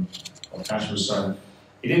what Cash was saying.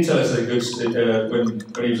 He did tell us a good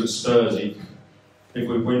when he was at Spurs.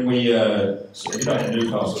 When we did that in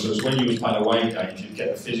Newcastle, so it was when you was playing away games, you'd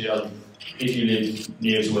get the physio. If you lived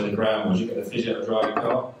near to where the ground was, you'd get the physio to drive your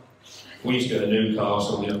car. We used to go to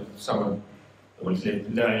Newcastle, you know, someone that would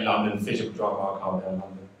live down in London, the physio would drive our car down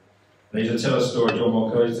London. And he used to tell a story, John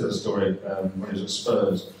Moncur used to tell a story when he was at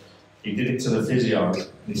Spurs. He did it to the physio, and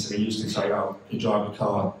he said he used to say, oh, you drive the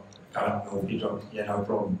car, go up north, you drive, yeah, no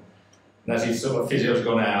problem. And as he sort of physio's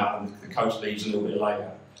gone out and the coach leaves a little bit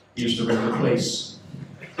later, he used to ring the police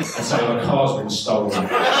and say, my car's been stolen.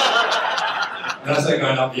 And as they're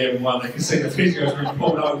going up the M1, they can see the physio's been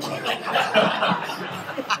pulled over.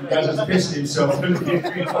 He goes and pissed himself and he's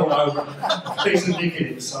been pulled over. Police are nicking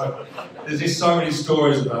him. So there's just so many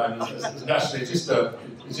stories about him. It's just a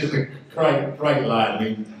great lad. I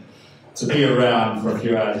mean, to be around for a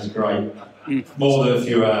few hours is great. More than a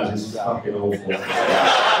few hours is fucking awful.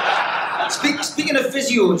 Speaking of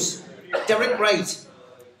physios, Derek Wright.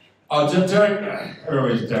 Oh, Derek,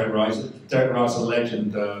 everyone is Derek Wright. Derek Wright's a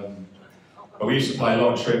legend. But we used to play a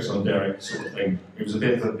lot of tricks on Derek, sort of thing. He was a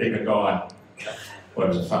bit of a bigger guy.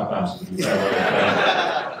 Well, he was a fat bastard.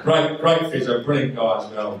 Great physio, brilliant guy as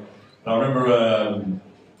well. And I remember, I don't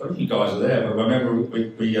know if you guys were there, but I remember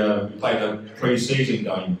we played a pre-season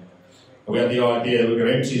game. And we had the idea that we were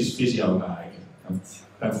going to empty his physio bag and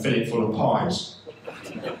fill it full of pies.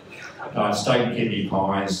 Steak and kidney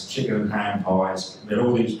pies, chicken and ham pies. We had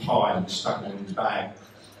all these pies and we stuck them in his bag.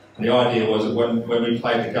 And the idea was that when we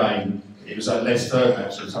played the game, it was like Les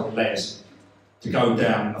Ferdinand, so we told Les to go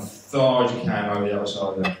down as far as you can over the other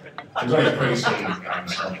side of it. It was only a pre-season game,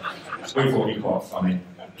 so we thought it'd be quite funny.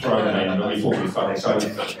 Throw that in, but we thought it'd be funny. So I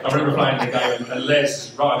remember playing the game, and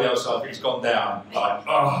Les, right on the other side, he's gone down, like,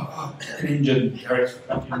 oh, an injured, Derek's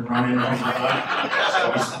fucking running on like that.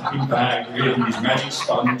 So he's fucking back, with his magic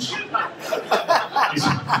sponge.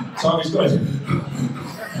 So he's got his,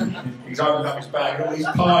 he's opened up his bag, and all these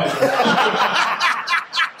pies.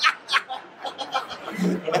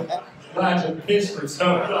 Imagine piss for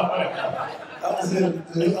himself. That was the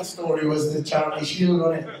little story was the charity shield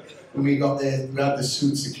on it. When we had the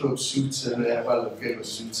suits, the club suits, and well, the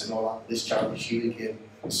famous suits and all that. This charity shield game,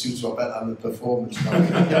 the suits were better than the performance.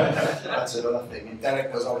 That's another thing. And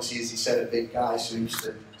Derek was obviously, as he said, a big guy, so he used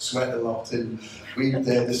to sweat a lot. And we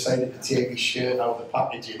decided to take his shirt out of the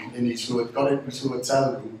packaging, and he sort of got it into a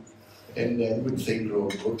hotel room. And we wouldn't think grown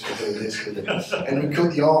books were doing this with it. And we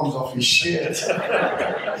cut the arms off his shirt.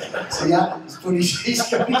 So he's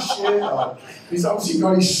got his shirt on. He's obviously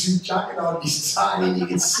got his suit jacket on, he's tie, and you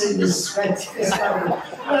can see the sweat.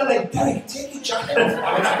 Well, like, Derek, take your jacket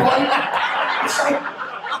off. It's like,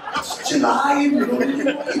 it's July, and what are you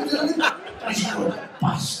doing? He's going,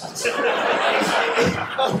 bastards.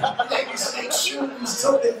 He's shoot, he's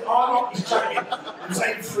took the arm off his jacket. He's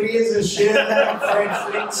like, free as a shirt there, I'm Fred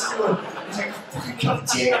Flintstone. He's like, fucking can't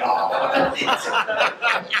take it off.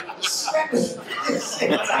 Sweat was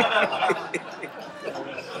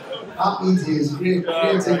happy tears, great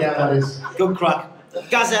to get that is. Good crack.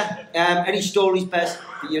 Gaza, any stories, Pez,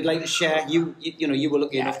 that you'd like to share? You know, you were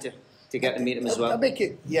lucky enough to get to meet him as well. I'll make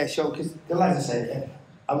it, yeah, sure, because like I said,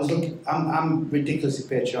 I was looking, I'm ridiculously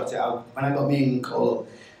patriotic. When I got me and Cole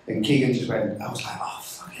and Keegan just went, I was like, oh,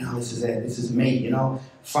 fucking hell, this is it, this is me, you know.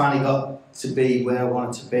 Finally got to be where I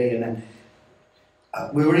wanted to be, and then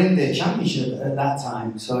we were in the championship at that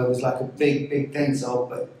time, so it was like a big thing. So,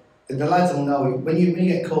 but the lads will know, when you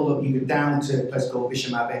get called up, you go down to a place called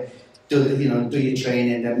Bisham Abbey, do your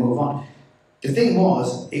training, then move on. The thing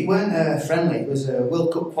was, it weren't friendly, it was a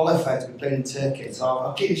World Cup qualifier to be played in Turkey, so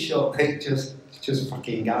I'll keep it short, just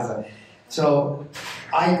fucking Gaza. So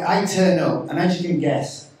I turn up, and as you can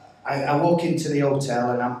guess, I walk into the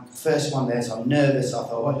hotel, and I'm first one there, so I'm nervous. I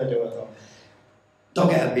thought, what do I do? I thought, don't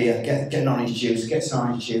get a beer, get an orange juice, get some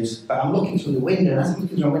orange juice. But I'm looking through the window, and as I'm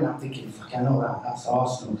looking through the window, I'm thinking, fuck, I know that's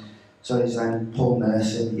Arsenal. So there's Paul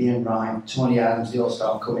Merson, Ian Wright, Tony Adams, they all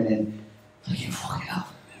start coming in. Thinking, fucking hell,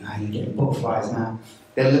 you're getting butterflies now.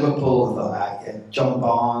 Then Liverpool, I thought, like, John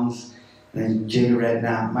Barnes, and then Jimmy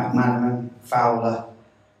Redknapp, McManaman, Fowler.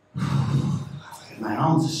 My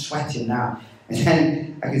arms are sweating now. And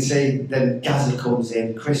then I can see, then Gaza comes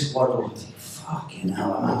in, Chris Waddle. I think, fucking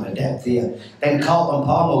hell, I'm out of depth here. Then Carlton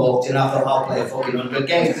Palmer walked in, I thought, I'll play fucking 100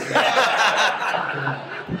 games.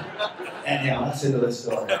 Anyhow, that's another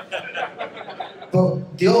story.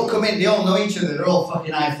 But they all come in, they all know each other, they're all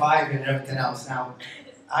fucking high-fiving and everything else. Now,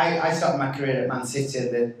 I started my career at Man City,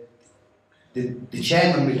 and the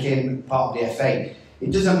chairman became part of the FA.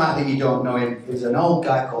 It doesn't matter if you don't know him. There's an old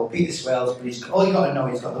guy called Peter Swells, but all you got to know,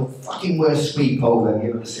 he's got the fucking worst sweep over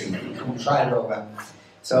you've ever seen. Come try it over.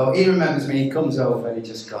 So he remembers me, he comes over and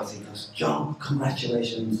he goes, John,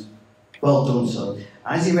 congratulations. Well done, son.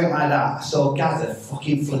 And as he went like that, I saw Gaza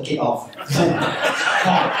fucking flick it off.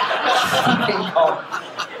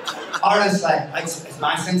 Honestly, it's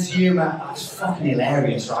my sense of humour. It's fucking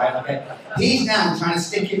hilarious, right? Okay. He's now trying to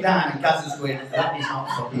stick it down, and Gaza's going, that is not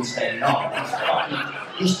fucking staying on.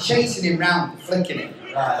 He's chasing him round, flicking it.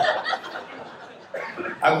 Right.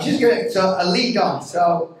 I'm just going to, so I lead on.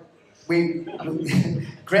 So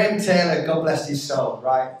Graham Taylor, God bless his soul,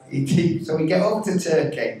 right? So we get over to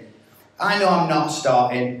Turkey. I know I'm not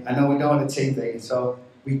starting. I know we know the team thing. So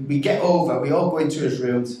we get over, we all go into his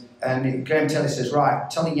rooms, and Graham Taylor says, right, I'm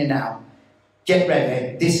telling you now, get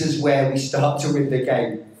ready, this is where we start to win the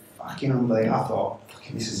game. Fucking unbelievable. I thought,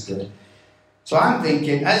 fucking this is good. So I'm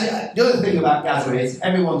thinking, the other thing about Gaza is,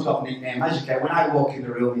 everyone's got a nickname. As you can, when I walk in the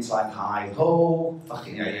room, it's like, hi, ho,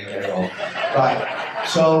 fucking yeah, you get it all. Right,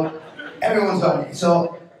 so everyone's got it.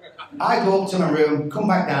 So I go up to my room, come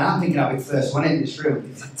back down, I'm thinking I'll be the first one in this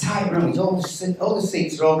room. It's a tight room, all the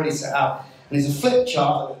seats are already set up. there's a flip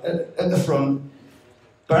chart at the front.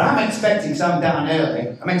 But I'm expecting, because I'm down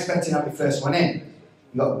early, I'm expecting I'll be first one in.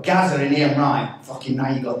 You've got Gaza and Ian Wright. Fucking now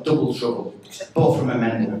you've got double trouble. Both from a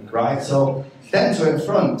mental, right? So, them two in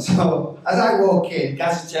front. So, as I walk in,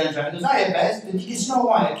 Gaza turns around and goes, "Hiya, Bez, did you get Snow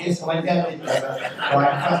White a kiss?" I went, "Yeah, I did,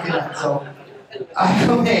 right, fucking that." So, I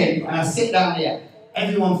come in and I sit down here.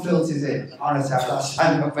 Everyone filters in. Honestly, I've got to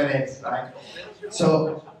stand up for this, right?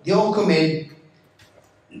 So, they all come in.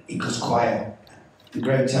 It goes quiet. And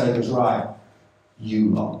Greg Taylor goes, "Right, you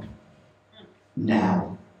lot.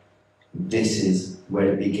 Now, this is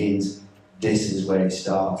where it begins. This is where it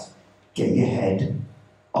starts. Get your head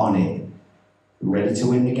on it. Ready to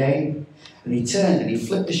win the game?" And he turned and he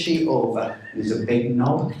flipped the sheet over. There's a big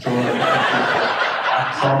knob. I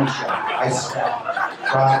promise you. I swear.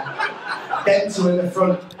 Right. Them two in the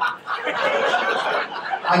front.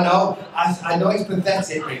 I know it's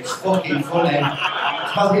pathetic, but it's fucking funny.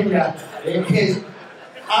 I'm telling you, it is.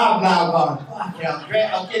 I've now gone, fucking hell, great,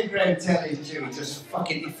 I'll give Greg Taylor his due. He just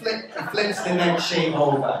fucking, he flips the next sheet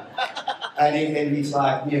over. And he's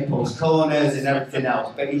like, pulls corners and everything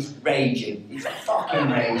else, but he's raging. He's fucking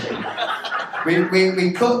raging.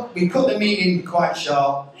 We cut the meeting quite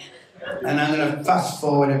short, and I'm going to fast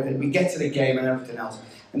forward and we get to the game and everything else.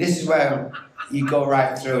 And this is where you go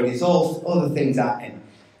right through, and there's all other things happening.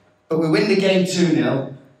 But we win the game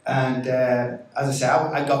 2-0, and as I say,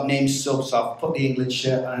 I got named subs off, put the England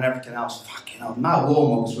shirt on and everything else. Fucking hell, my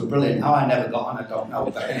warm-ups were brilliant. How I never got on, I don't know,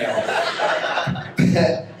 but anyway.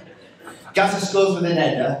 Gaza scores with an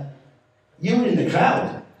header. You were in the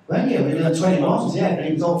crowd, weren't you? We were doing 20 miles, yeah, and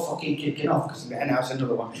he was all fucking kicking off, because and now it's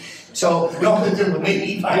another one. So, nothing to do with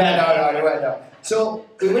me. Yeah, no. So,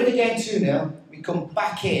 we win the game 2-0, we come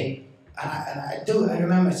back in, and I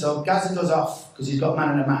remember, so Gaza goes off, because he's got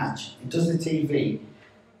man of the match, he does the TV.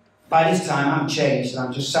 By this time, I'm changed, and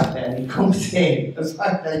I'm just sat there, and he comes in, it's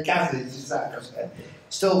like Gaza is just sat there,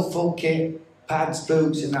 still full kit, pads,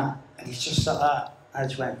 boots, and that, and he's just sat there. I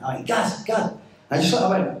just went, "Oh, Gaz." I just sort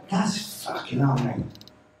of went, "Gaz, fucking hell, mate.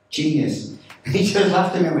 Genius." And he just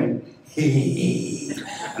laughed at me and went, "Hee."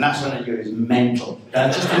 And that's when I knew it was mental.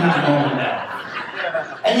 Just in that moment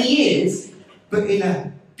there. And he is, but in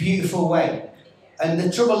a beautiful way. And the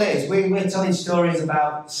trouble is, we're telling stories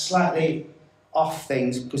about slightly off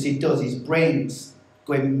things, because he does, his brain's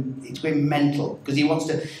going mental, because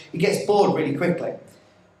he gets bored really quickly.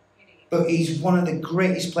 But he's one of the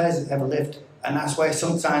greatest players that ever lived. And that's why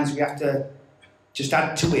sometimes we have to just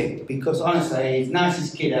add to it, because honestly, he's the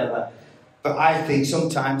nicest kid ever. But I think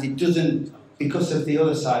sometimes he doesn't, because of the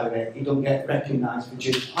other side of it, he don't get recognised for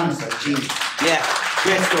just, honestly, genius. Yeah,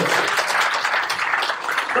 great stuff.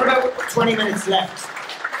 Got about 20 minutes left.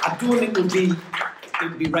 I don't think it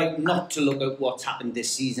would be right not to look at what's happened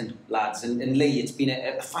this season, lads. And Lee, it's been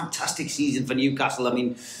a fantastic season for Newcastle. I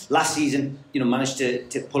mean, last season, managed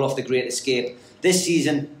to pull off the Great Escape. This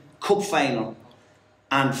season, Cup final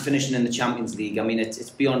and finishing in the Champions League. I mean,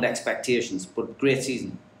 it's beyond expectations, but great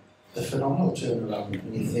season. A phenomenal turnaround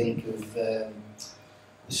when you think of the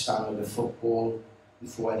standard of football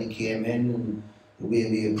before Eddie came in, and the way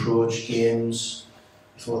we approached games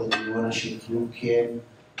before the new ownership group came.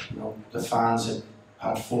 The fans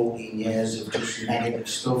had 14 years of just negative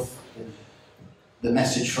stuff. The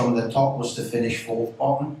message from the top was to finish fourth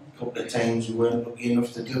bottom. A couple of times we weren't lucky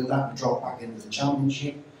enough to do that and drop back into the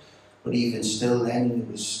Championship. But even still then,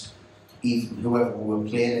 it was, even whoever we were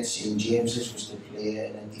playing at St James's was to play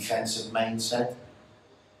in a defensive mindset.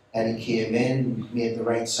 Eddie came in, made the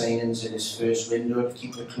right signings in his first window to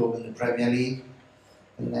keep the club in the Premier League,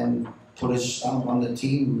 and then put his stamp on the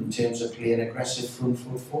team in terms of playing aggressive front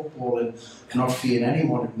foot football and not fearing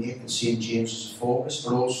anyone and making St James's a focus,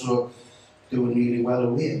 but also doing really well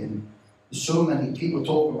away. And there's so many people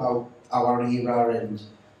talk about our era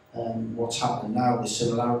and what's happening now. The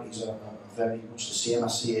similarities are very much the same. I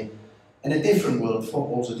see it in a different world.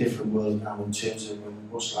 Football's a different world now in terms of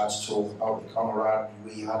when most lads talk about the camaraderie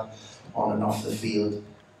we had on and off the field.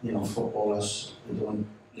 Footballers, they don't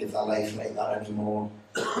live their life like that anymore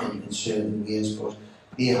in certain ways, but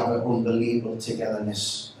they have an unbelievable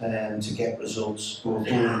togetherness to get results, both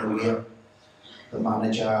home and away. The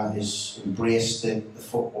manager has embraced the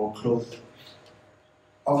football club.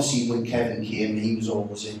 Obviously, when Kevin came, he was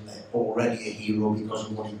always already a hero because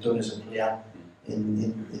of what he'd done as a player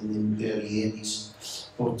in the early 80s.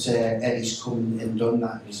 But Eddie's come and done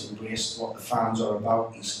that. He's embraced what the fans are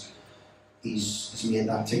about. He's made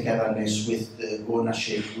that togetherness with the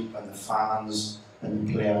ownership group and the fans and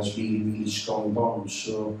the players really, really strong bonds.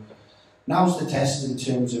 So now's the test in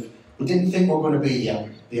terms of, we didn't think we were going to be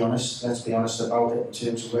here, be honest. Let's be honest about it in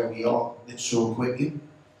terms of where we are so quickly.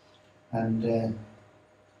 and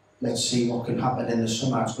let's see what can happen in the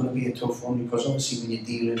summer. It's going to be a tough one because obviously when you're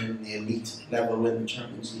dealing in the elite level in the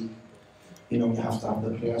Champions League, you know, you have to have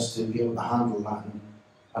the players to be able to handle that. And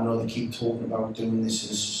I know they keep talking about doing this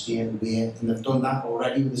in a sustained way, and they've done that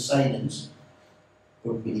already with the signings.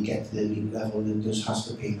 But when you get to the elite level, there just has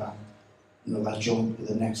to be that, you know, that jump to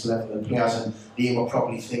the next level of players. And they were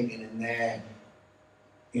probably thinking in their,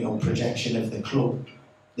 you know, projection of the club,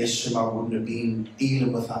 this summer wouldn't have been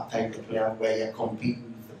dealing with that type of player where you're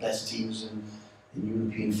competing with the best teams in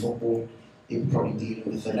European football. They were probably dealing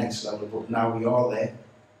with the next level, but now we are there.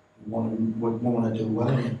 We want to do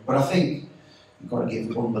well. But I think you've got to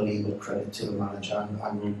give unbelievable credit to the manager, and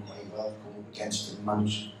I know quite well come up against him,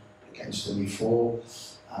 managed against him before,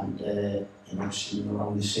 and you know, seen him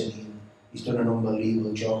around the city. He's done an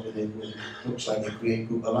unbelievable job with it. Looks like a great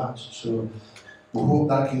group of lads. So we hope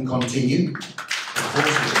that can continue.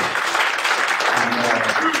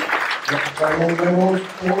 And we're all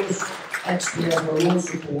ex-players, we're all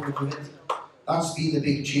supportive of it. That's been the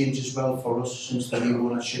big change as well for us since the new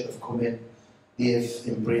ownership have come in. They've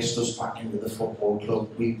embraced us back into the football club.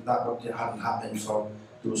 That hadn't happened for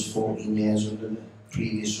those 14 years under the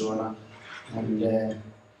previous owner, and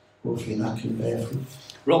hopefully that can bear fruit.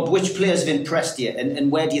 Rob, which players have impressed you, and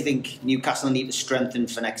where do you think Newcastle need to strengthen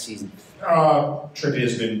for next season?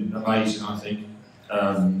 Trippier's been amazing, I think.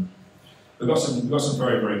 We've got some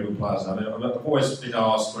very, very good players. I mean, I've always been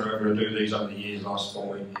asked whenever I do these over the years, last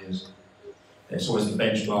 14 years. It's always the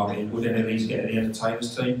benchmark. Would any of these get in the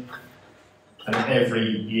entertainers team? And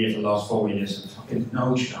every year for the last 4 years, fucking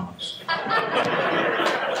no chance.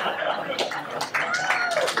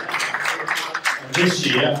 This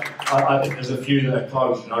year, I think there's a few that are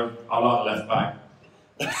close. You know, I like the left back.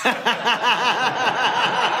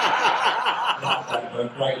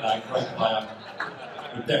 Great lad, great player.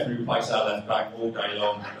 We'd definitely replace our left back all day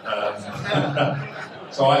long.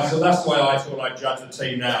 So that's the way I sort of like judge the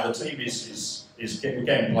team now. The team is we're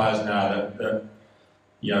getting players now that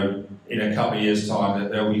you know, in a couple of years' time,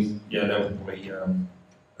 that they'll be probably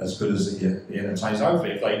as good as the entertainers.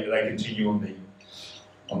 Hopefully, if they continue on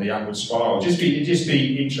the upward spiral. It'd just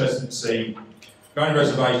be interesting to see. The only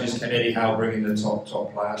reservation is can Eddie Howe bring in the top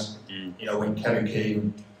players. You know, when Kevin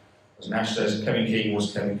Keegan was an Ashes, Kevin Keegan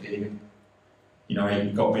was Kevin Keegan. You know, he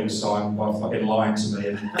got me to sign by fucking lying to me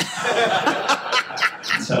and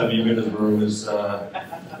telling me Middlesbrough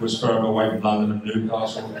was further away from London and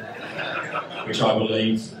Newcastle, which I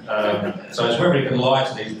believed. So it's whether he can lie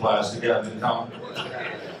to these players to get them to come.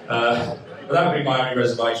 But that would be my only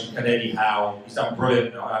reservation. Can Eddie Howe, he's done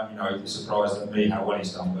brilliant. You know, surprised at me how well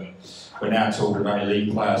he's done, but we're now talking about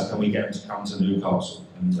elite players. Can we get them to come to Newcastle?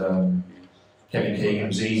 And Kevin Keegan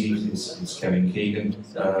was easy. It's Kevin Keegan.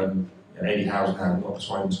 Eddie Howe's had a lot of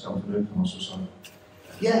persuasion to come to Newcastle. So.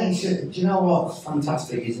 Yeah, do you know what's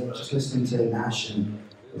fantastic is I was just listening to Nash and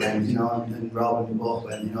you know, and Rob and both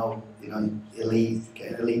when you know,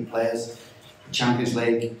 elite players, Champions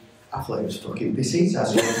League. I thought it was fucking pissy. I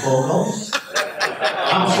scored 4 goals.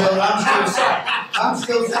 I'm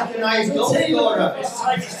still second highest goal scorer. It's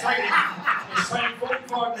taking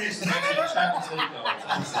 45 minutes to make a Champions League goal. I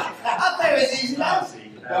thought it was easy.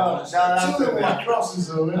 No, Two of them were crosses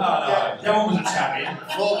though. No, one was a champion.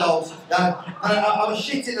 4 goals. I was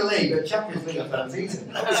shit in the league, but Champions League I thought was easy.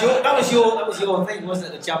 That was your thing,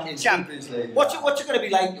 wasn't it? The Champions League. What's it going to be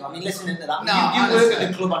like? I mean, listening to that. You work at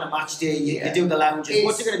the club on a match day. You do the lounges.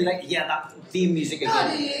 What's it going to be like? Yeah, that theme music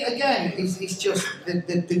again. Again, it's just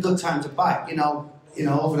the good times are back. You know,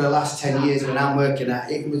 over the last 10 years when I'm working at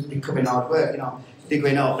it was becoming hard work. You know. They're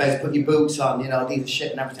going, oh, Bez, put your boots on, you know, these are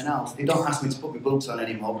shit and everything else. They don't ask me to put my boots on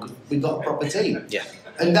anymore because we've got a proper team. Yeah.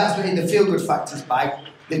 And that's really the feel-good factor's back.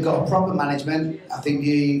 They've got a proper management. I think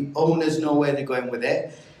the owners know where they're going with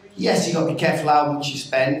it. Yes, you've got to be careful how much you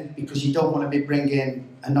spend because you don't want to be bringing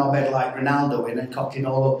a knobhead like Ronaldo in and cocking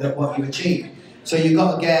all up what you achieve. So you've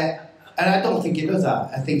got to get, and I don't think he does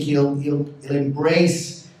that. I think he'll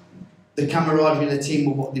embrace the camaraderie of the team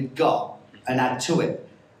with what they've got and add to it.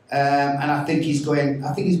 And I think he's going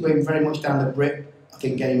very much down the brick. I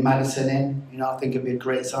think getting Maddison in, you know, I think it'd be a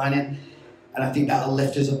great signing, and I think that'll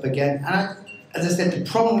lift us up again. And as I said, the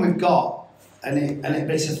problem we've got, but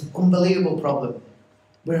it's an unbelievable problem.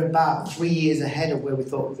 We're about 3 years ahead of where we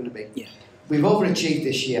thought we were going to be. Yeah. We've overachieved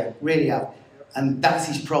this year, really have, and that's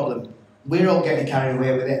his problem. We're all getting carried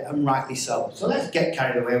away with it, and rightly so. So let's get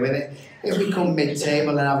carried away with it. If we come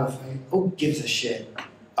mid-table and have a fight, who gives a shit?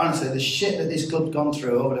 Honestly, the shit that this club's gone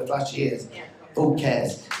through over the last years, who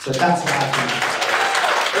cares? So that's what I think.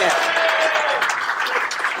 Yeah.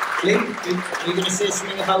 Lee, are you going to say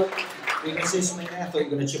something about You can say something there. I thought you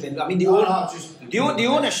were going to chip in. I mean, the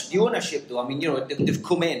ownership, though. I mean, you know, they've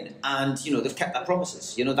come in and you know they've kept their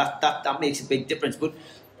promises. You know that makes a big difference. But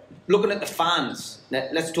looking at the fans,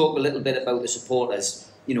 let's talk a little bit about the supporters.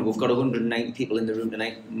 You know, we've got 190 people in the room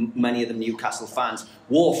tonight. Many of them Newcastle fans.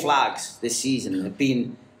 Wore flags this season and have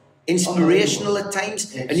been inspirational at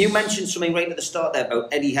times. And you mentioned something right at the start there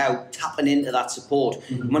about Eddie Howe tapping into that support.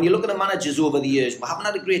 When you look at the managers over the years, we haven't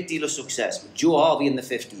had a great deal of success. With Joe Harvey in the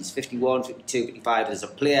 50s, 51, 52, 55 as a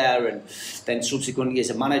player, and then subsequently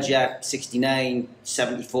as a manager, 69,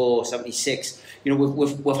 74, 76. You know,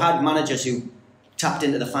 we've had managers who tapped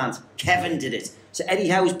into the fans. Kevin did it. So Eddie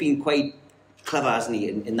Howe's been quite clever, hasn't he,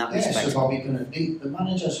 in that respect? So Bobby, the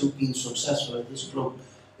managers who've been successful at this club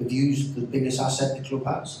have used the biggest asset the club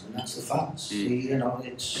has, and that's the fans. You know,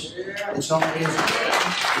 it's not crazy.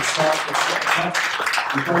 It's not.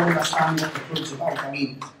 You don't understand what the club's about. I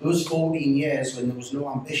mean, those 14 years when there was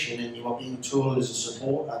no ambition and you were being told as a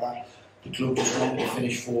supporter that the club just wanted to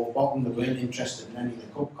finish fourth bottom, they weren't interested in any of the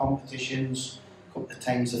cup competitions. A couple of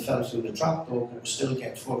times they fell through the trapdoor, but we still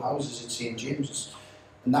get full houses at St James's.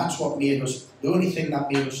 And that's what made us, the only thing that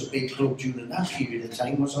made us a big club during that period of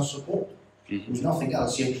time was our support. There was nothing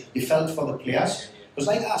else. You felt for the players. Because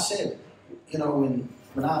like I said, you know,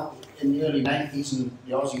 when I, in the early 90s and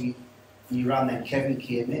the Aussie era, then Kevin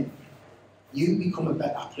came in, you become a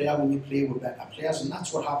better player when you play with better players. And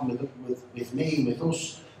that's what happened with me and with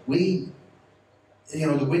us. We, you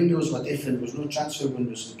know, the windows were different. There was no transfer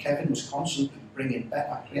windows. And Kevin was constantly bringing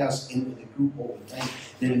better players into the group all the time.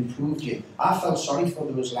 They improved you. I felt sorry for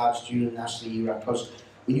those lads during the National era because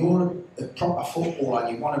when you're a proper footballer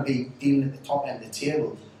and you want to be dealing at the top end of the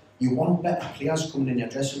table, you want better players coming in your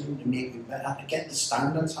dressing room to make you better, to get the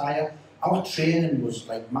standards higher. Our training was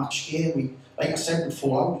like match day. We, like I said, we'd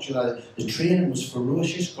fall out with each other. The training was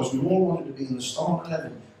ferocious because we all wanted to be in the starting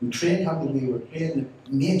 11. We trained how the way we were playing.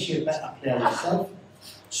 It makes you a better player yourself.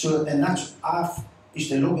 So, and that's, I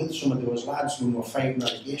used to look at some of those lads when we were fighting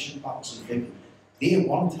relegation battles and thinking, they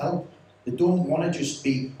want help. They don't want to just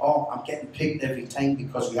be, oh, I'm getting picked every time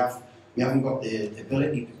because we haven't got the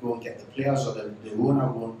ability to go and get the players, or the owner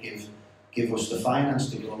won't give us the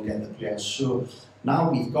finance to go and get the players. So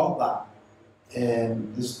now we've got that.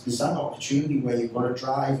 There's that opportunity where you've got to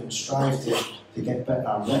drive and strive to get better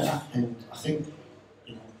and better. And I think,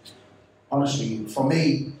 you know, honestly, for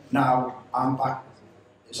me now, I'm back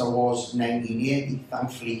as I was 1980,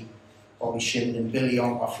 thankfully. Bobby Shin and Billy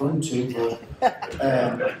on my front too, but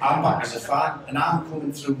I'm back as a fan, and I'm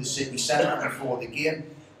coming through the city centre before the game,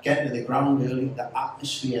 getting to the ground early. The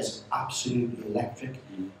atmosphere is absolutely electric.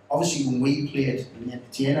 Obviously, when we played in the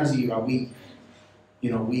Tiena's era, we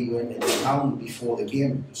weren't in the town before the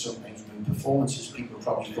game. Sometimes when performances, people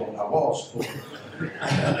probably thought I was, but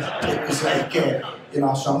it was like, you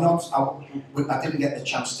know, so I didn't get the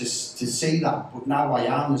chance to see that, but now I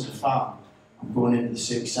am as a fan. I'm going into the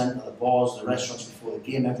city centre, the bars, the restaurants before the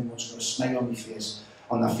game, everyone's got a smile on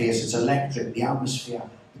their face. It's electric, the atmosphere.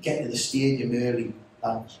 You get to the stadium early,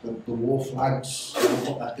 the war flags, you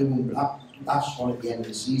know, what they're doing, that's on at the end of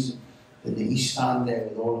the season. The East stand there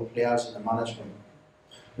with all the players and the management,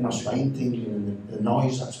 you know, painting and the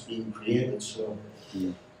noise that's being created. So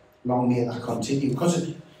long may that continue.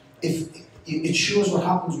 Because it shows what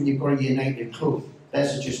happens when you've got a united club.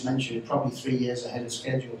 As I just mentioned, probably 3 years ahead of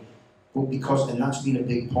schedule. But and that's been a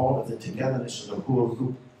big part of the togetherness of the whole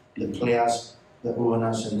group, the players, the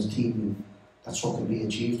owners and the team. That's what can be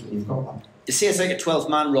achieved when you've got that. You say it's like a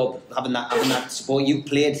 12-man, Rob, having that support. You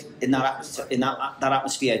played in that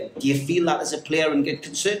atmosphere. Do you feel that as a player, and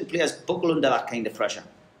can certain players buckle under that kind of pressure?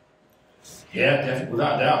 Yeah, definitely,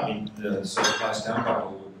 without a doubt. I mean, the sort of place down back,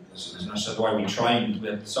 the way we trained, we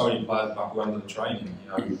had so many players back under the training. You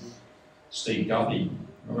know, Steve Guppy.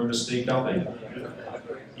 Remember Steve Guppy?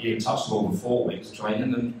 He touched the ball for 4 weeks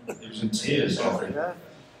training and he was in tears after it.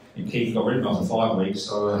 And Keith got rid of him after 5 weeks,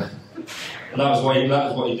 so that was what he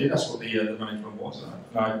did. That's what the management was. And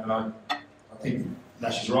I think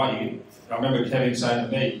Nash is right. I remember Kevin saying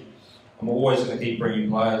to me, "I'm always going to keep bringing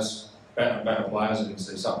players, better and better players, and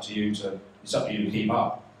it's up to you to keep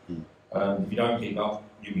up. If you don't keep up,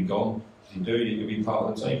 you'll be gone. If you do, you'll be part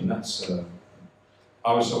of the team." And that's.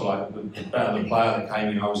 I was sort of like the better the player that came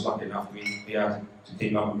in. I was lucky enough to be able to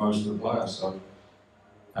keep up with most of the players. So,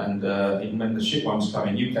 and even when the shit ones come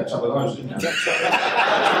in, you catch up with those, didn't you?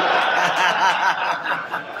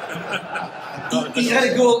 He's had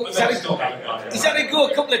a He's had to go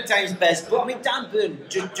a couple of times, Bez, but I mean, Dan Burn,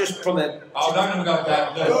 just from a... Oh, don't ever go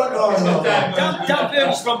Dan Burn. No. Dan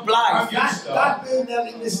Burn's from Blythe. Dan Burn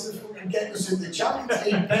nearly missed the fucking get us in the Champions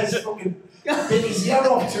League. Bez fucking bit his ear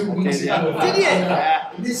off 2 weeks ago. Did you?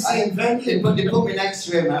 Yeah. In this same venue. They put me next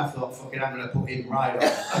to him and I thought, fucking, I'm going to put him right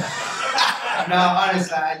off. No,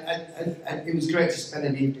 honestly, it was great to spend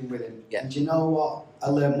an evening with him. Yeah. And do you know what? I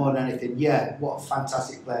learned more than anything. Yeah, what a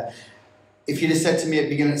fantastic player. If you'd have said to me at the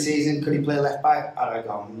beginning of the season, could he play left back? I'd have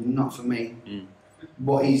gone, not for me.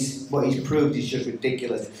 What he's proved is just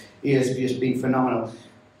ridiculous. He has just been phenomenal.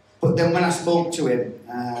 But then when I spoke to him,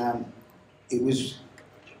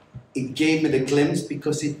 it gave me the glimpse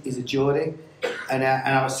because he's a Geordie, and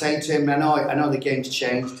I was saying to him, I know the game's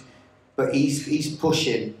changed, but he's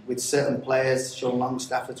pushing with certain players, Sean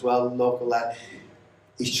Longstaff as well, the local lad.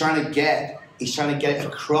 He's trying to get it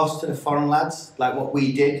across to the foreign lads, like what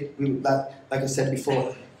we did. Like I said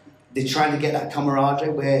before, they're trying to get that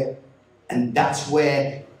camaraderie and that's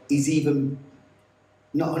where he's even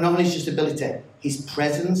not only his just ability, his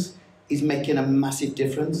presence is making a massive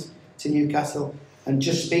difference to Newcastle. And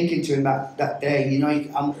just speaking to him that day, you know,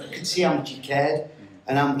 I could see how much he cared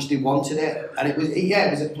and how much they wanted it. And it was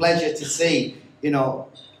a pleasure to see, you know,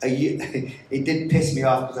 it did piss me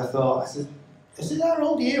off because I said, how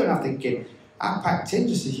old are you? And I'm thinking, I packed in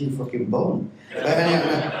just as you fucking bum.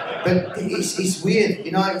 But it's weird,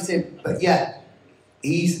 you know what I'm saying? But yeah,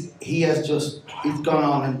 he's gone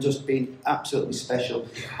on and just been absolutely special.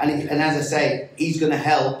 And as I say, he's going to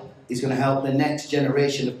help the next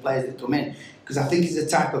generation of players that come in. Because I think he's the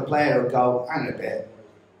type of player who'll go, hang on a bit,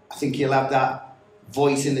 I think he'll have that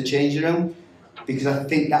voice in the changing room. Because I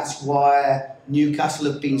think that's why Newcastle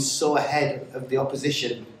have been so ahead of the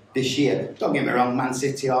opposition this year. Don't get me wrong, Man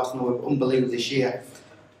City, Arsenal were unbelievable this year.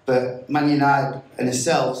 But Man United and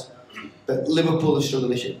ourselves, but Liverpool have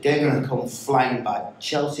struggled this year. They're going to come flying back.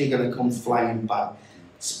 Chelsea are going to come flying back.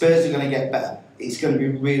 Spurs are going to get better. It's going to be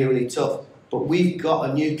really, really tough. But we've got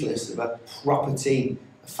a nucleus of a proper team,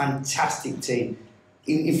 a fantastic team.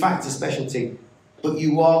 In fact, a special team. But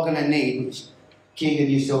you are going to need, which Keegan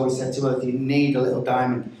used to always say to us, you need a little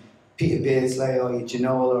diamond. Peter Beardsley or a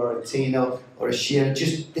Ginola or a Tino or a Shearer,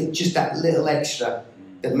 just that little extra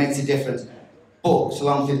that makes a difference. But so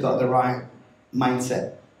long as they've got the right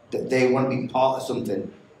mindset, that they want to be part of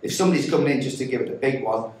something. If somebody's coming in just to give it a big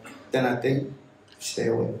one, then I think stay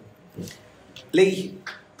away. Lee,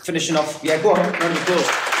 finishing off. Yeah, go on, round of applause.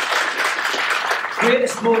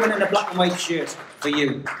 Greatest moment in a black and white shirt for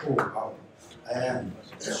you? Oh, wow.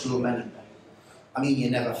 So many. I mean, you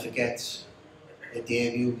never forget the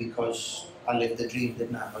debut because I lived the dream,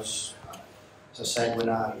 didn't I? As I said, when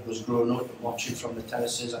I was growing up and watching from the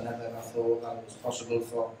terraces, I never ever thought that it was possible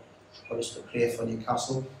for us to play for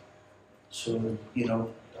Newcastle. So, you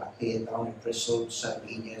know, I played down in Bristol,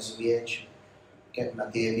 17 years of age, getting my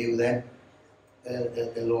debut then.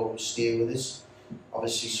 They'll always stay with us.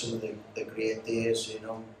 Obviously, some of the great days, you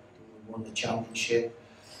know, we won the championship,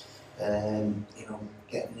 you know,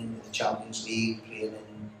 getting into the Champions League, playing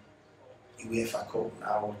in UEFA Cup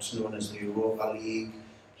now, it's known as the Europa League,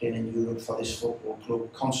 playing in Europe for this football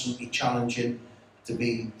club, constantly challenging to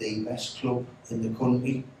be the best club in the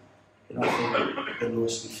country. You know, I think the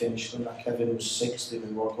lowest we finished under Kevin was 6th, and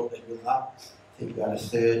we walked up there with that. I think we had a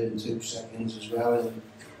 3rd and 2 seconds as well. And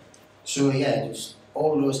so yeah, just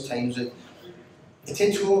all those times. It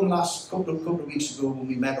hit home last couple of weeks ago when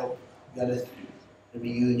we met up. We had a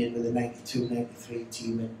reunion with the 92-93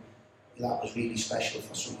 team, and that was really special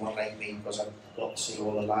for someone like me because I got to see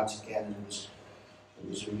all the lads again, and it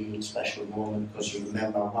was a really special moment because you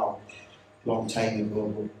remember how long time ago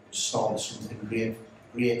we started something great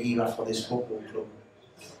era for this football club,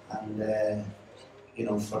 and you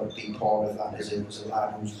know, for being part of that as a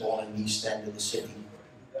lad who was born in the East End of the city,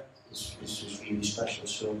 this was really special.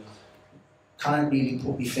 So can't really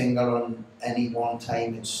put my finger on any one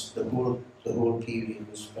time. It's the whole period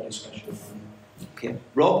was very special for me. Okay,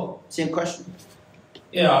 Rob, same question.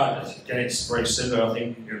 Yeah, again, it's very similar. I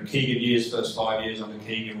think Keegan years, first 5 years under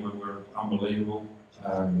Keegan were unbelievable.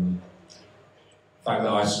 The fact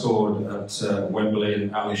that I scored at Wembley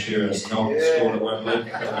and Alan Shearer has not scored at Wembley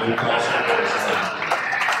at Newcastle.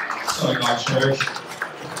 Something I cherish.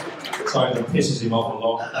 Something that pisses him off a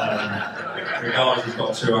lot. Regardless, he's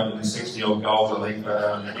got 260 odd goals, I think,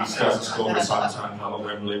 but he still hasn't scored the same time at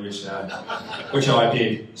Wembley, which I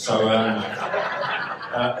did. So,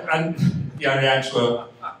 and yeah, the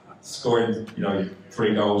Antwerp scoring, you know,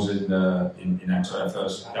 3 goals in Antwerp,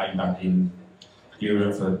 first game back in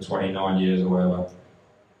Europe for 29 years or whatever.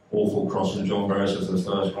 awful cross from John Beresford for the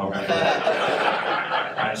first one.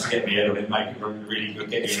 And to get me head on it, make it really good,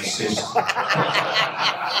 get me an assist.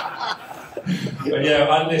 But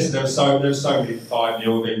yeah, and listen, there was so many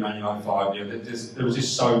 5-0, big Man United 5-0. There was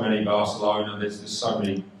just so many Barcelona. There's so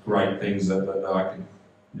many great things that I could,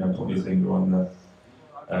 put my finger on.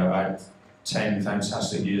 I had 10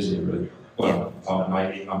 fantastic years here, really. Well, apart from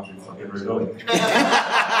 18 months in fucking Ridley.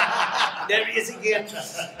 There he is again.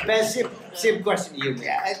 Ben, same question to you.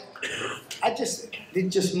 Yeah,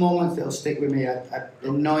 just moments that'll stick with me.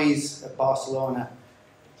 The noise at Barcelona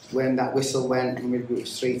when that whistle went and it was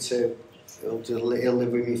 3-2. It'll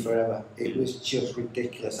live with me forever. It was just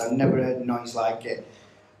ridiculous. I've never heard a noise like it.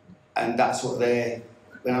 And that's what when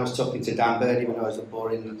I was talking to Dan Birdie when I was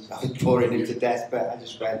boring him to death, but I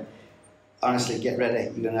just went, honestly, get ready.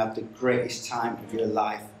 You're going to have the greatest time of your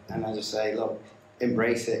life. And I just say, look,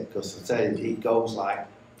 embrace it, because I tell you, it goes like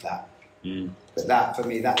that. But that, for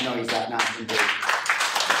me, that noise that night, indeed.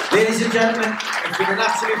 Ladies and gentlemen, it's been an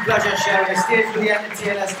absolute pleasure sharing a stage with the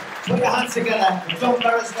entertainers. Put your hands together for John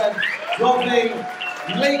Beresford, Rob Lee,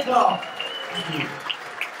 Lee Clark.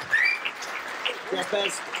 Yes,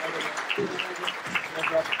 Bez.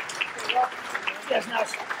 Yes,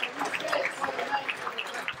 nice.